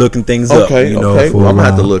 Had me looking things up. Okay. Well, I'm gonna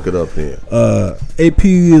have to look it up then. AP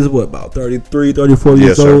is what, about 33, 34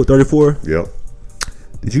 years old? 34. Yep.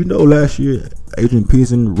 Did you know last year Adrian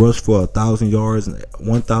Peterson rushed for 1,000 yards and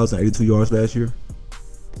 1,082 yards last year?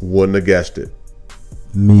 Wouldn't have guessed it.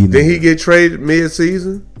 Me neither. Did he get traded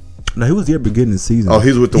mid-season? No, he was there beginning of the season. Oh,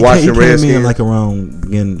 he's with the Washington Redskins. He came in like around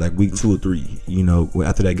again, like week 2 or 3.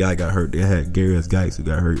 After that guy got hurt, they had Gary Geis who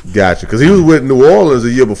got hurt. Gotcha, because he was with New Orleans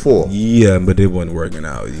the year before. Yeah, but it wasn't working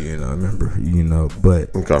out. Remember,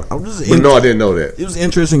 but okay. I didn't know that. It was an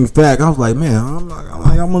interesting fact. I was like, man, I'm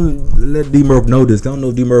gonna let D Murph know this. I don't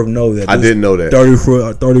know if D Murph know that. I didn't know that.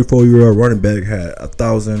 34-year-old running back had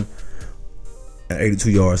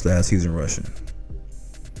 1,082 yards last season rushing.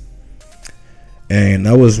 And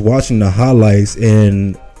I was watching the highlights,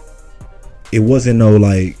 and it wasn't no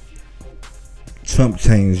like chump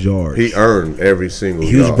change yards. He earned every single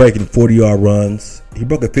yard. He was breaking 40-yard runs. He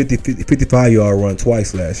broke a 55-yard run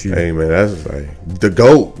twice last year. Hey, man, that's like the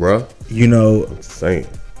GOAT, bro. Insane.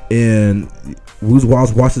 And I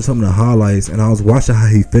was watching some of the highlights, and I was watching how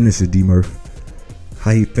he finishes, D Murph.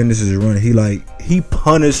 How he finishes his run. He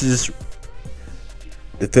punishes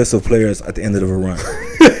defensive players at the end of the run.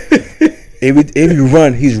 Every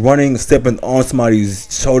run, he's running, stepping on somebody's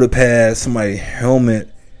shoulder pad, somebody's helmet,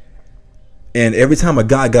 and every time a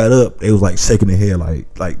guy got up, they was like shaking their head,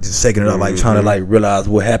 like just shaking it up, like trying to like realize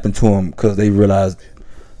what happened to him, because they realized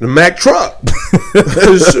the Mack truck,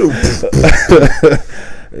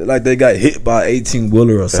 like they got hit by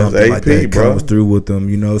 18-wheeler or something like that. Comes through with them,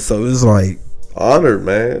 So it's like honored,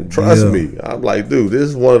 man. Trust me. I'm like, dude, this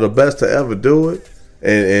is one of the best to ever do it,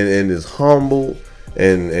 and is humble.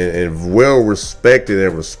 And well respected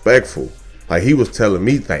and respectful. Like, he was telling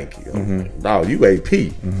me thank you. No, you AP.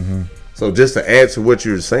 Mm-hmm. So just to add to what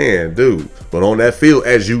you're saying, dude, but on that field,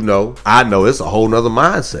 as you know, I know it's a whole nother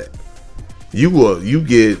mindset. You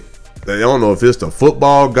get, I don't know if it's the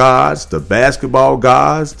football gods, the basketball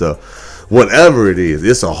gods, the whatever it is,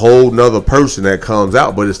 it's a whole nother person that comes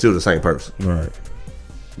out, but it's still the same person. Right.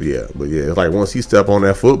 Yeah, it's like once he step on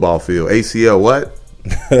that football field, ACL what?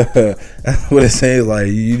 What it's saying is like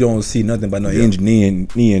you don't see nothing but no knee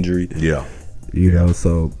injury. Yeah,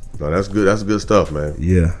 So no, that's good. That's good stuff, man.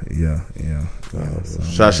 Yeah.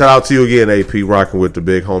 Shout out to you again, AP, rocking with the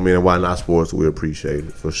big homie and Why Not Sports. We appreciate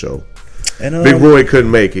it for sure. And Big Roy couldn't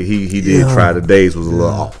make it. He did try. The days was a little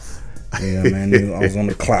off. Yeah, man. I was on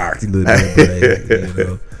the clock.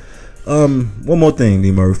 One more thing,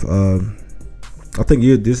 D Murph. I think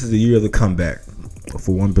this is the year of the comeback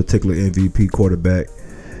for one particular MVP quarterback,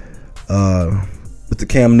 Mr.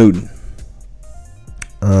 Cam Newton.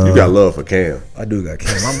 You got love for Cam. I do got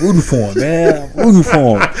Cam. I'm rooting for him, man.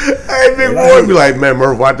 Hey, Big Roy be like, man,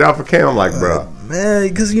 Murph, watch out for Cam. I'm like, bro, man,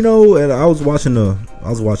 because and I was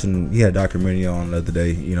watching. He had a documentary on the other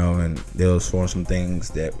day, and they was showing some things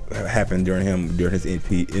that happened during his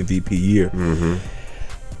MVP year. Mm-hmm.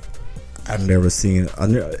 I've never seen.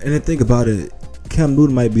 And then think about it, Cam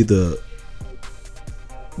Newton might be the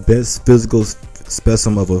best physical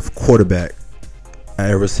specimen of a quarterback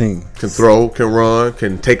I ever seen. Can throw, can run,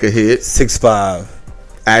 can take a hit. 6'5",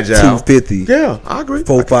 agile, 250. Yeah, I agree.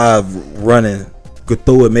 4'5" running. Could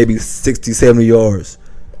throw it maybe 60, 70 yards.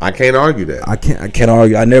 I can't argue that. I can't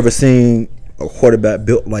argue. I never seen a quarterback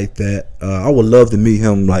built like that. I would love to meet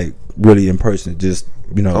him like really in person. Just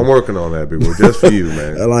I'm working on that, Big Boy, just for you,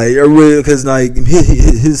 man. Like really, because like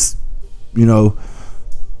his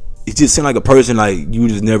it just seemed like a person like you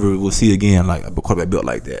just never will see again, like a quarterback built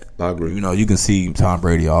like that. I agree. You can see Tom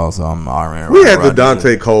Brady also. We had the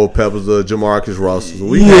Dante Culpepper, the Jamarcus Russell.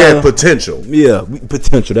 We had potential. Yeah,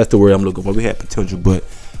 potential. That's the word I'm looking for. We had potential, but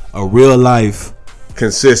a real life,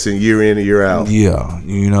 consistent year in and year out. Yeah,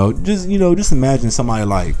 just imagine somebody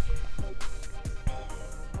like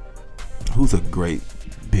who's a great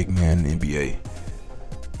big man in the NBA.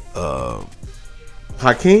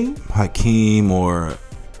 Hakeem or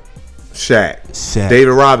Shaq,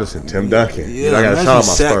 David Robinson, Tim Duncan. Yeah, I got to shout out my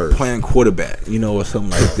Spurs playing quarterback, or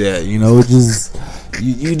something like that. Just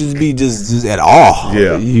you just be just at awe.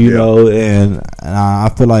 Yeah, and I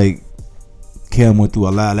feel like Cam went through a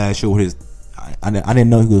lot last year with his. I didn't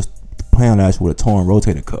know he was playing last year with a torn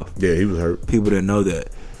rotator cuff. Yeah, he was hurt. People didn't know that,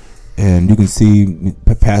 and you can see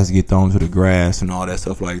passes get thrown to the grass and all that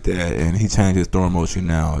stuff like that. And he changed his throwing motion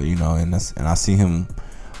now, and I see him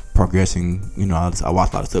progressing. You know, I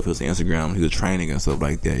watched a lot of stuff on his Instagram. He was training and stuff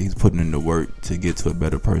like that. He's putting in the work to get to a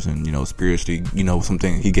better person. You know, spiritually. You know,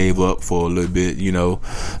 something he gave up for a little bit. You know,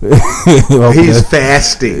 he's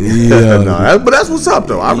fasting. Yeah, but that's what's up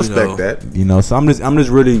though. I respect that. You know, so I'm just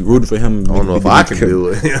really rooting for him. I don't know if I can do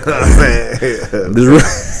it. You know what I'm saying?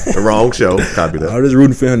 The wrong show. Copy that. I'm just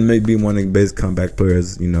rooting for him to be one of the best comeback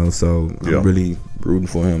players. You know, so I'm really rooting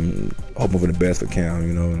for him. Hoping for the best for Cam.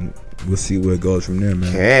 You know. And we'll see where it goes from there,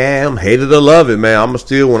 man. Cam, hate it or love it, man. I'm going to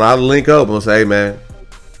still, when I link up, I'm going to say, hey, man,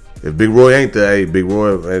 if Big Roy ain't there, hey, Big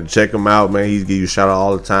Roy, man, check him out, man. He's give you a shout out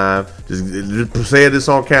all the time. Just say this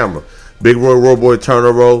on camera. Big Roy Boy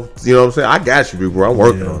Turner Row. You know what I'm saying? I got you, Big Roy. I'm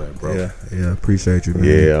working on that, bro. Yeah, appreciate you, man.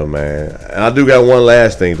 Yeah, man. And I do got one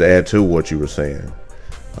last thing to add to what you were saying.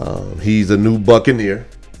 He's a new Buccaneer.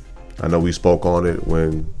 I know we spoke on it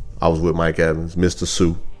when I was with Mike Evans, Mr.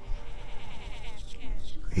 Sue.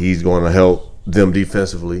 He's going to help them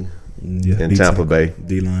defensively in Tampa Bay.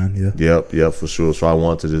 D-line, yeah. Yep, for sure. So I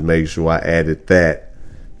want to just make sure I added that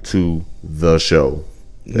to the show.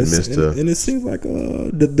 And it seems like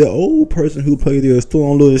the old person who played there is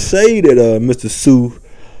throwing a little shade at Mr. Sue.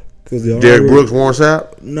 Derek Brooks, Warren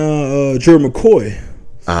Sapp? No, Jerry McCoy.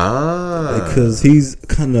 Because he's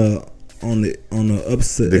kind of on the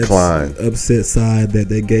upset side that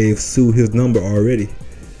they gave Sue his number already.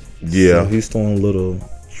 Yeah. So he's throwing a little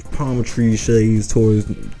palm tree shades towards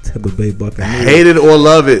Tampa Bay Buccaneers. Hate it or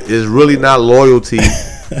love it is really not loyalty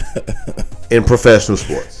in professional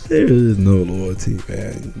sports. There is no loyalty,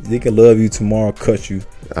 man. They can love you tomorrow, cut you.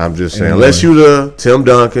 I'm just saying, unless you the Tim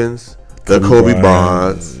Duncans, the Kobe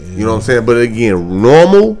Bryants, you know what I'm saying? But again,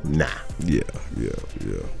 normal, nah. Yeah.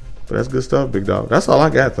 But that's good stuff, big dog. That's all I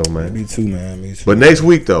got, though, man. Me too, man. Me too. But next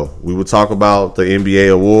week, though, we will talk about the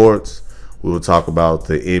NBA awards. We will talk about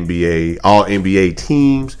the NBA, all NBA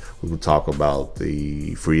teams. We will talk about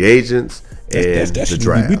the free agents and the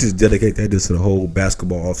draft. We just dedicate that just to the whole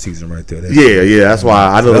basketball offseason right there. That's why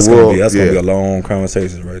I know that's the world. That's gonna be a long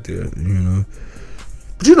conversation right there. You know.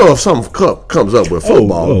 But you know, if something comes up with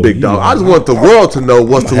football, big dog, I just want the world to know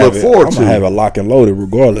what to look forward to. I'm gonna have a lock and loaded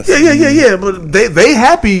regardless. Yeah. But they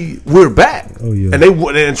happy we're back. Oh yeah.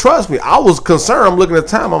 And trust me, I was concerned. I'm looking at the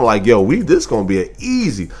time. I'm like, yo, this gonna be an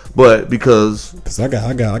easy. But because I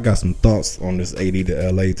got some thoughts on this AD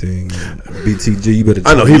to LA thing. BTG, you better.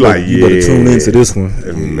 I know you better tune into this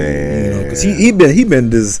one, man. You know, because he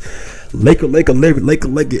been this. Laker,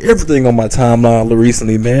 everything on my timeline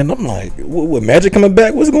recently, man. I'm like, what Magic coming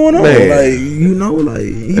back? What's going on? Man. Like, you know, like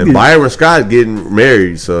and Byron Scott getting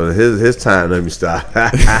married, so his time let me stop.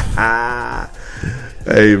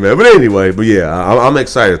 Hey man, but anyway, I'm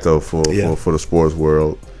excited though for the sports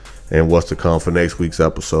world and what's to come for next week's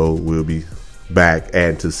episode. We'll be back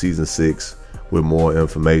adding to season 6 with more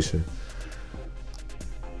information.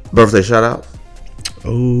 Birthday shout out.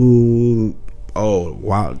 Oh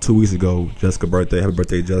wow! 2 weeks ago, Jessica's birthday. Happy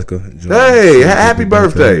birthday, Jessica! Hey, happy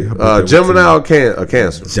birthday! Gemini or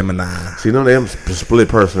Cancer? Gemini. See, none of them split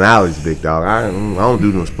personalities, big dog. I don't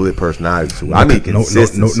do no split personalities. I need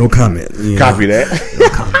consistency. No comment. Copy that.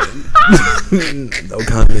 No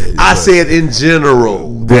comment. I said in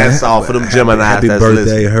general. That's all for them Geminis. Happy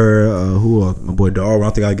birthday, her. My boy Darwin.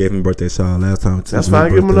 I think I gave him a birthday shout last time. That's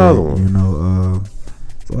fine. Give him another one. You know,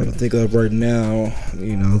 so I can think of right now.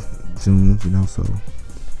 You know. June, you know, so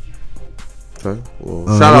okay.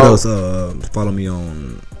 Well, shout out. Follow me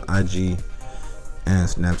on IG and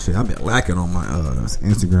Snapchat. I've been lacking on my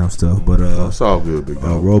Instagram stuff, but it's all good, big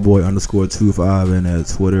dog. Roboy_25 and at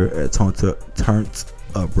Twitter at Turns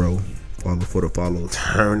Up, bro. For the follows.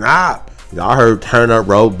 Turn up. Y'all heard Turn Up,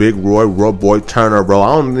 bro. Big Roboy, Turn Up, bro.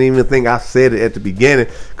 I don't even think I said it at the beginning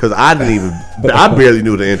because I didn't even. I barely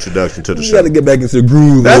knew the introduction to the show. You got to get back into the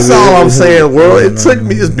groove. That's all I'm saying, world. It took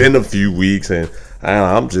me. It's been a few weeks, and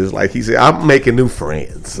I'm just like he said. I'm making new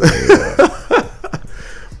friends.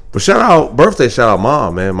 But birthday shout out,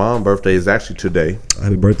 mom, man. Mom birthday is actually today.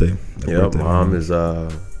 Happy birthday. Mom is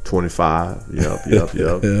 25. Yep.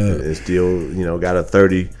 And still, got a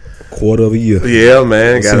 30. Quarter of a year. Yeah,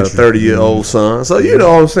 man. Got a 30-year-old son. So, you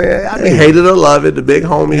know what I'm saying? I mean, hate it or love it. The big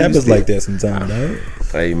homie. It happens like that sometimes, dog.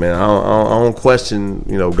 Hey, man, I don't question,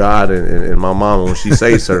 God and my mama when she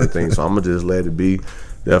says certain things. So, I'm going to just let it be.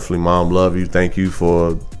 Definitely, Mom, love you. Thank you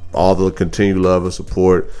for all the continued love and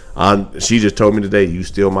support. She just told me today, you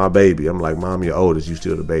still my baby. I'm like, Mom, you're oldest. You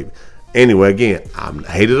still the baby. Anyway, again, I'm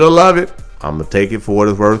hate it or love it. I'm going to take it for what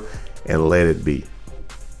it's worth and let it be.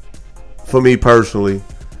 For me personally,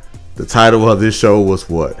 the title of this show was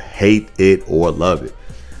what? Hate it or love it.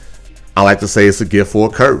 I like to say it's a gift or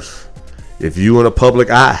a curse. If you in a public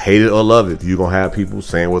eye, hate it or love it, you're going to have people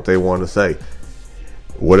saying what they want to say.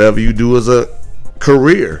 whatever you do as a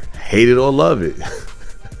career, hate it or love it,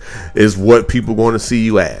 is what people going to see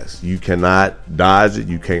you as. You cannot dodge it.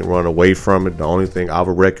 You can't run away from it. The only thing I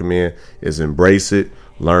would recommend is embrace it,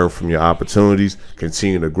 learn from your opportunities,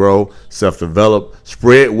 continue to grow, self-develop,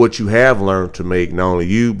 spread what you have learned to make not only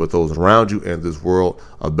you, but those around you and this world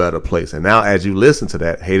a better place. And now as you listen to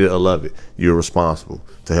that, hate it or love it, you're responsible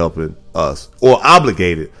to helping us, or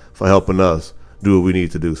obligated for helping us do what we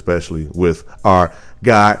need to do, especially with our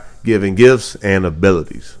God-given gifts and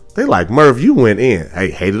abilities. They like, Murph, you went in.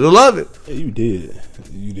 Hey, hate it or love it. Yeah, you did.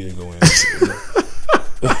 You did go in.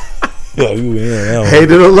 Yeah, you went in.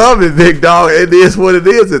 Hate it or love it, big dog. It is what it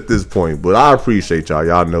is at this point. But I appreciate y'all.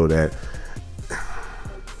 Y'all know that.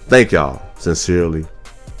 Thank y'all, sincerely.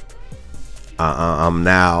 I'm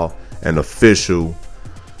now an official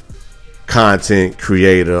content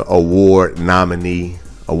creator award nominee.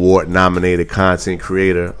 Award-nominated content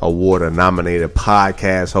creator, award-nominated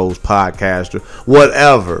podcast host, podcaster,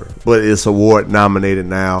 whatever. But it's award-nominated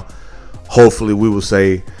now. Hopefully, we will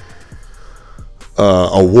say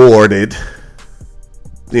awarded.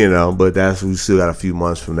 But we still got a few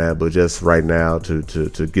months from that. But just right now, to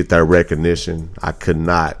get that recognition, I could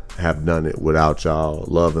not have done it without y'all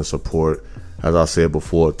love and support. As I said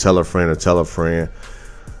before, tell a friend or tell a friend.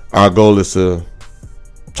 Our goal is to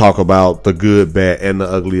talk about the good, bad, and the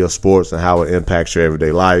ugly of sports and how it impacts your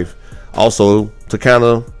everyday life. Also, to kind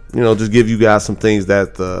of, just give you guys some things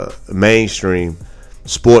that the mainstream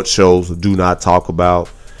sports shows do not talk about.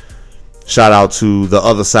 Shout out to the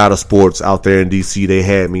other side of sports out there in DC. They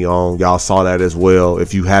had me on. Y'all saw that as well.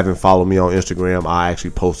 If you haven't followed me on Instagram, I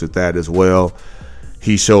actually posted that as well.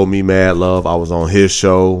 He showed me mad love. I was on his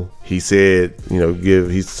show. He said,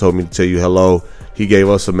 he told me to tell you hello. He gave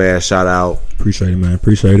us a mad shout out. Appreciate it, man.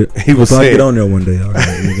 Appreciate it. He was saying, get on there one day.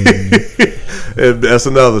 That's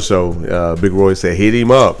another show. Big Roy said, hit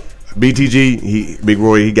him up. BTG, Big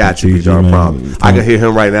Roy, he got you. I promise. I can hear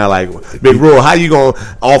him right now like, Big Roy, how you going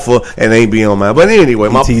to offer and ain't be on mine? But anyway,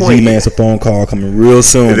 my BTG, point. man, it's a phone call coming real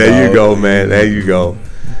soon. There you go, man. There you go.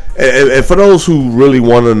 And for those who really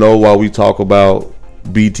want to know why we talk about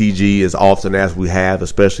BTG as often as we have,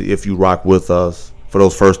 especially if you rock with us, for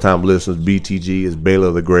those first-time listeners, BTG is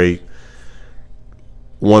Baylor the Great,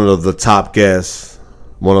 one of the top guests,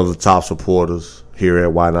 one of the top supporters here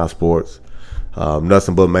at Why Not Sports.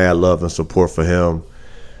 Nothing but mad love and support for him.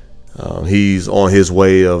 He's on his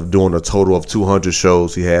way of doing a total of 200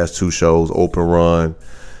 shows. He has 2 shows, Open Run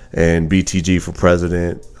and BTG for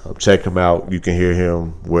President. Check him out. You can hear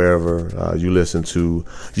him wherever you listen to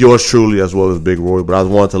yours truly as well as Big Roy. But I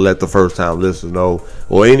just wanted to let the first-time listeners know,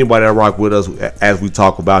 or anybody that rock with us, as we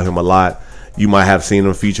talk about him a lot, you might have seen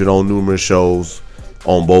him featured on numerous shows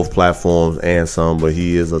on both platforms and some, but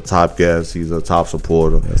he is a top guest. He's a top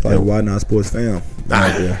supporter. That's like Why Not Sports fam.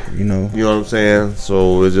 You know what I'm saying?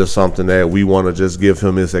 So it's just something that we want to just give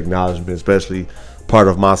him his acknowledgement, especially part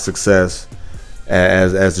of my success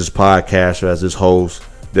as this podcaster, as this host.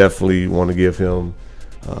 Definitely want to give him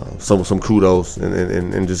some kudos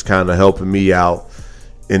and just kind of helping me out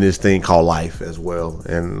in this thing called life as well.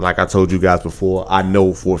 And like I told you guys before, I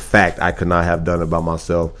know for a fact I could not have done it by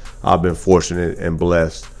myself. I've been fortunate and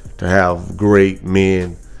blessed to have great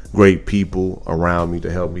men, great people around me to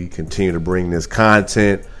help me continue to bring this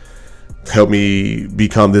content, help me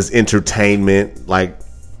become this entertainment like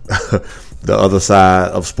the other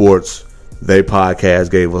side of sports. They podcast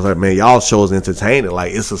gave us like, man, y'all show is entertaining.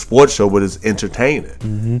 Like, it's a sports show, but it's entertaining.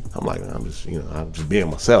 Mm-hmm. I'm like, I'm just being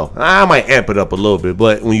myself. I might amp it up a little bit,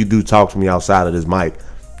 but when you do talk to me outside of this mic,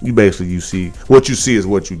 you see what you see is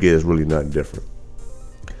what you get. Is really nothing different.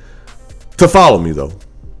 To follow me though,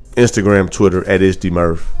 Instagram, Twitter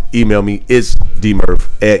 @ItsDMurph. Email me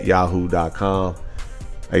itsdmurph@yahoo.com.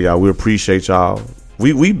 Hey y'all, we appreciate y'all.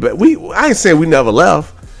 We I ain't saying we never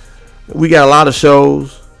left. We got a lot of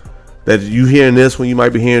shows that you hearing this when you might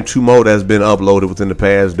be hearing 2 more that's been uploaded within the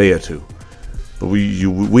past day or 2. But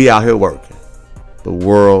we out here working. The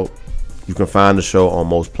world, you can find the show on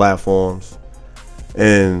most platforms.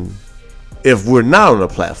 And if we're not on a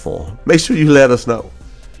platform, make sure you let us know.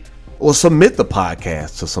 Or submit the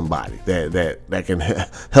podcast to somebody that can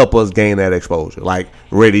help us gain that exposure, like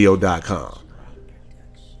radio.com.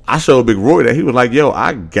 I showed Big Roy that. He was like, yo,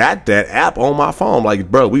 I got that app on my phone. I'm like,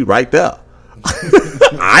 bro, we right there.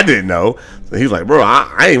 I didn't know. So he's like, bro,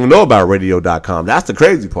 I didn't even know about radio.com. That's the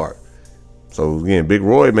crazy part. So again, Big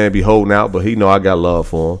Roy, man, be holding out, but he know I got love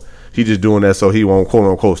for him. He just doing that so he won't quote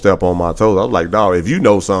unquote step on my toes. I was like, dog, if you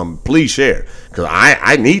know something, please share. Because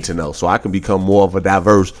I need to know so I can become more of a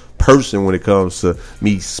diverse person when it comes to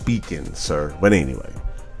me speaking, sir. But anyway,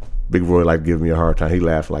 Big Roy like giving me a hard time. He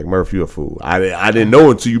laughed like, Murph, you a fool. I didn't know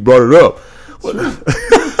until you brought it up.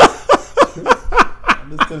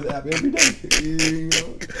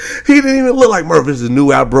 He didn't even look like Murph. This is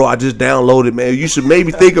new out, bro. I just downloaded, man. You should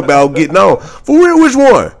maybe think about getting on. For real, which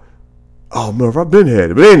one? Oh, Murph, I've been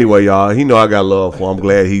had it. But anyway, y'all, he know I got love for him. I'm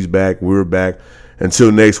glad he's back. We're back.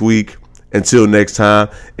 Until next week, until next time,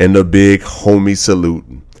 and the big homie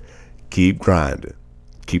saluting. Keep grinding.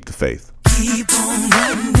 Keep the faith. Keep on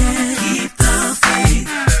running, keep the faith.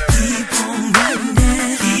 Keep on running,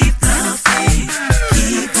 keep the faith.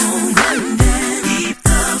 Keep on running, keep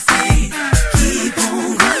the faith. Keep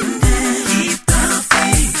on running, keep the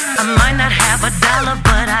faith. I might not have $1,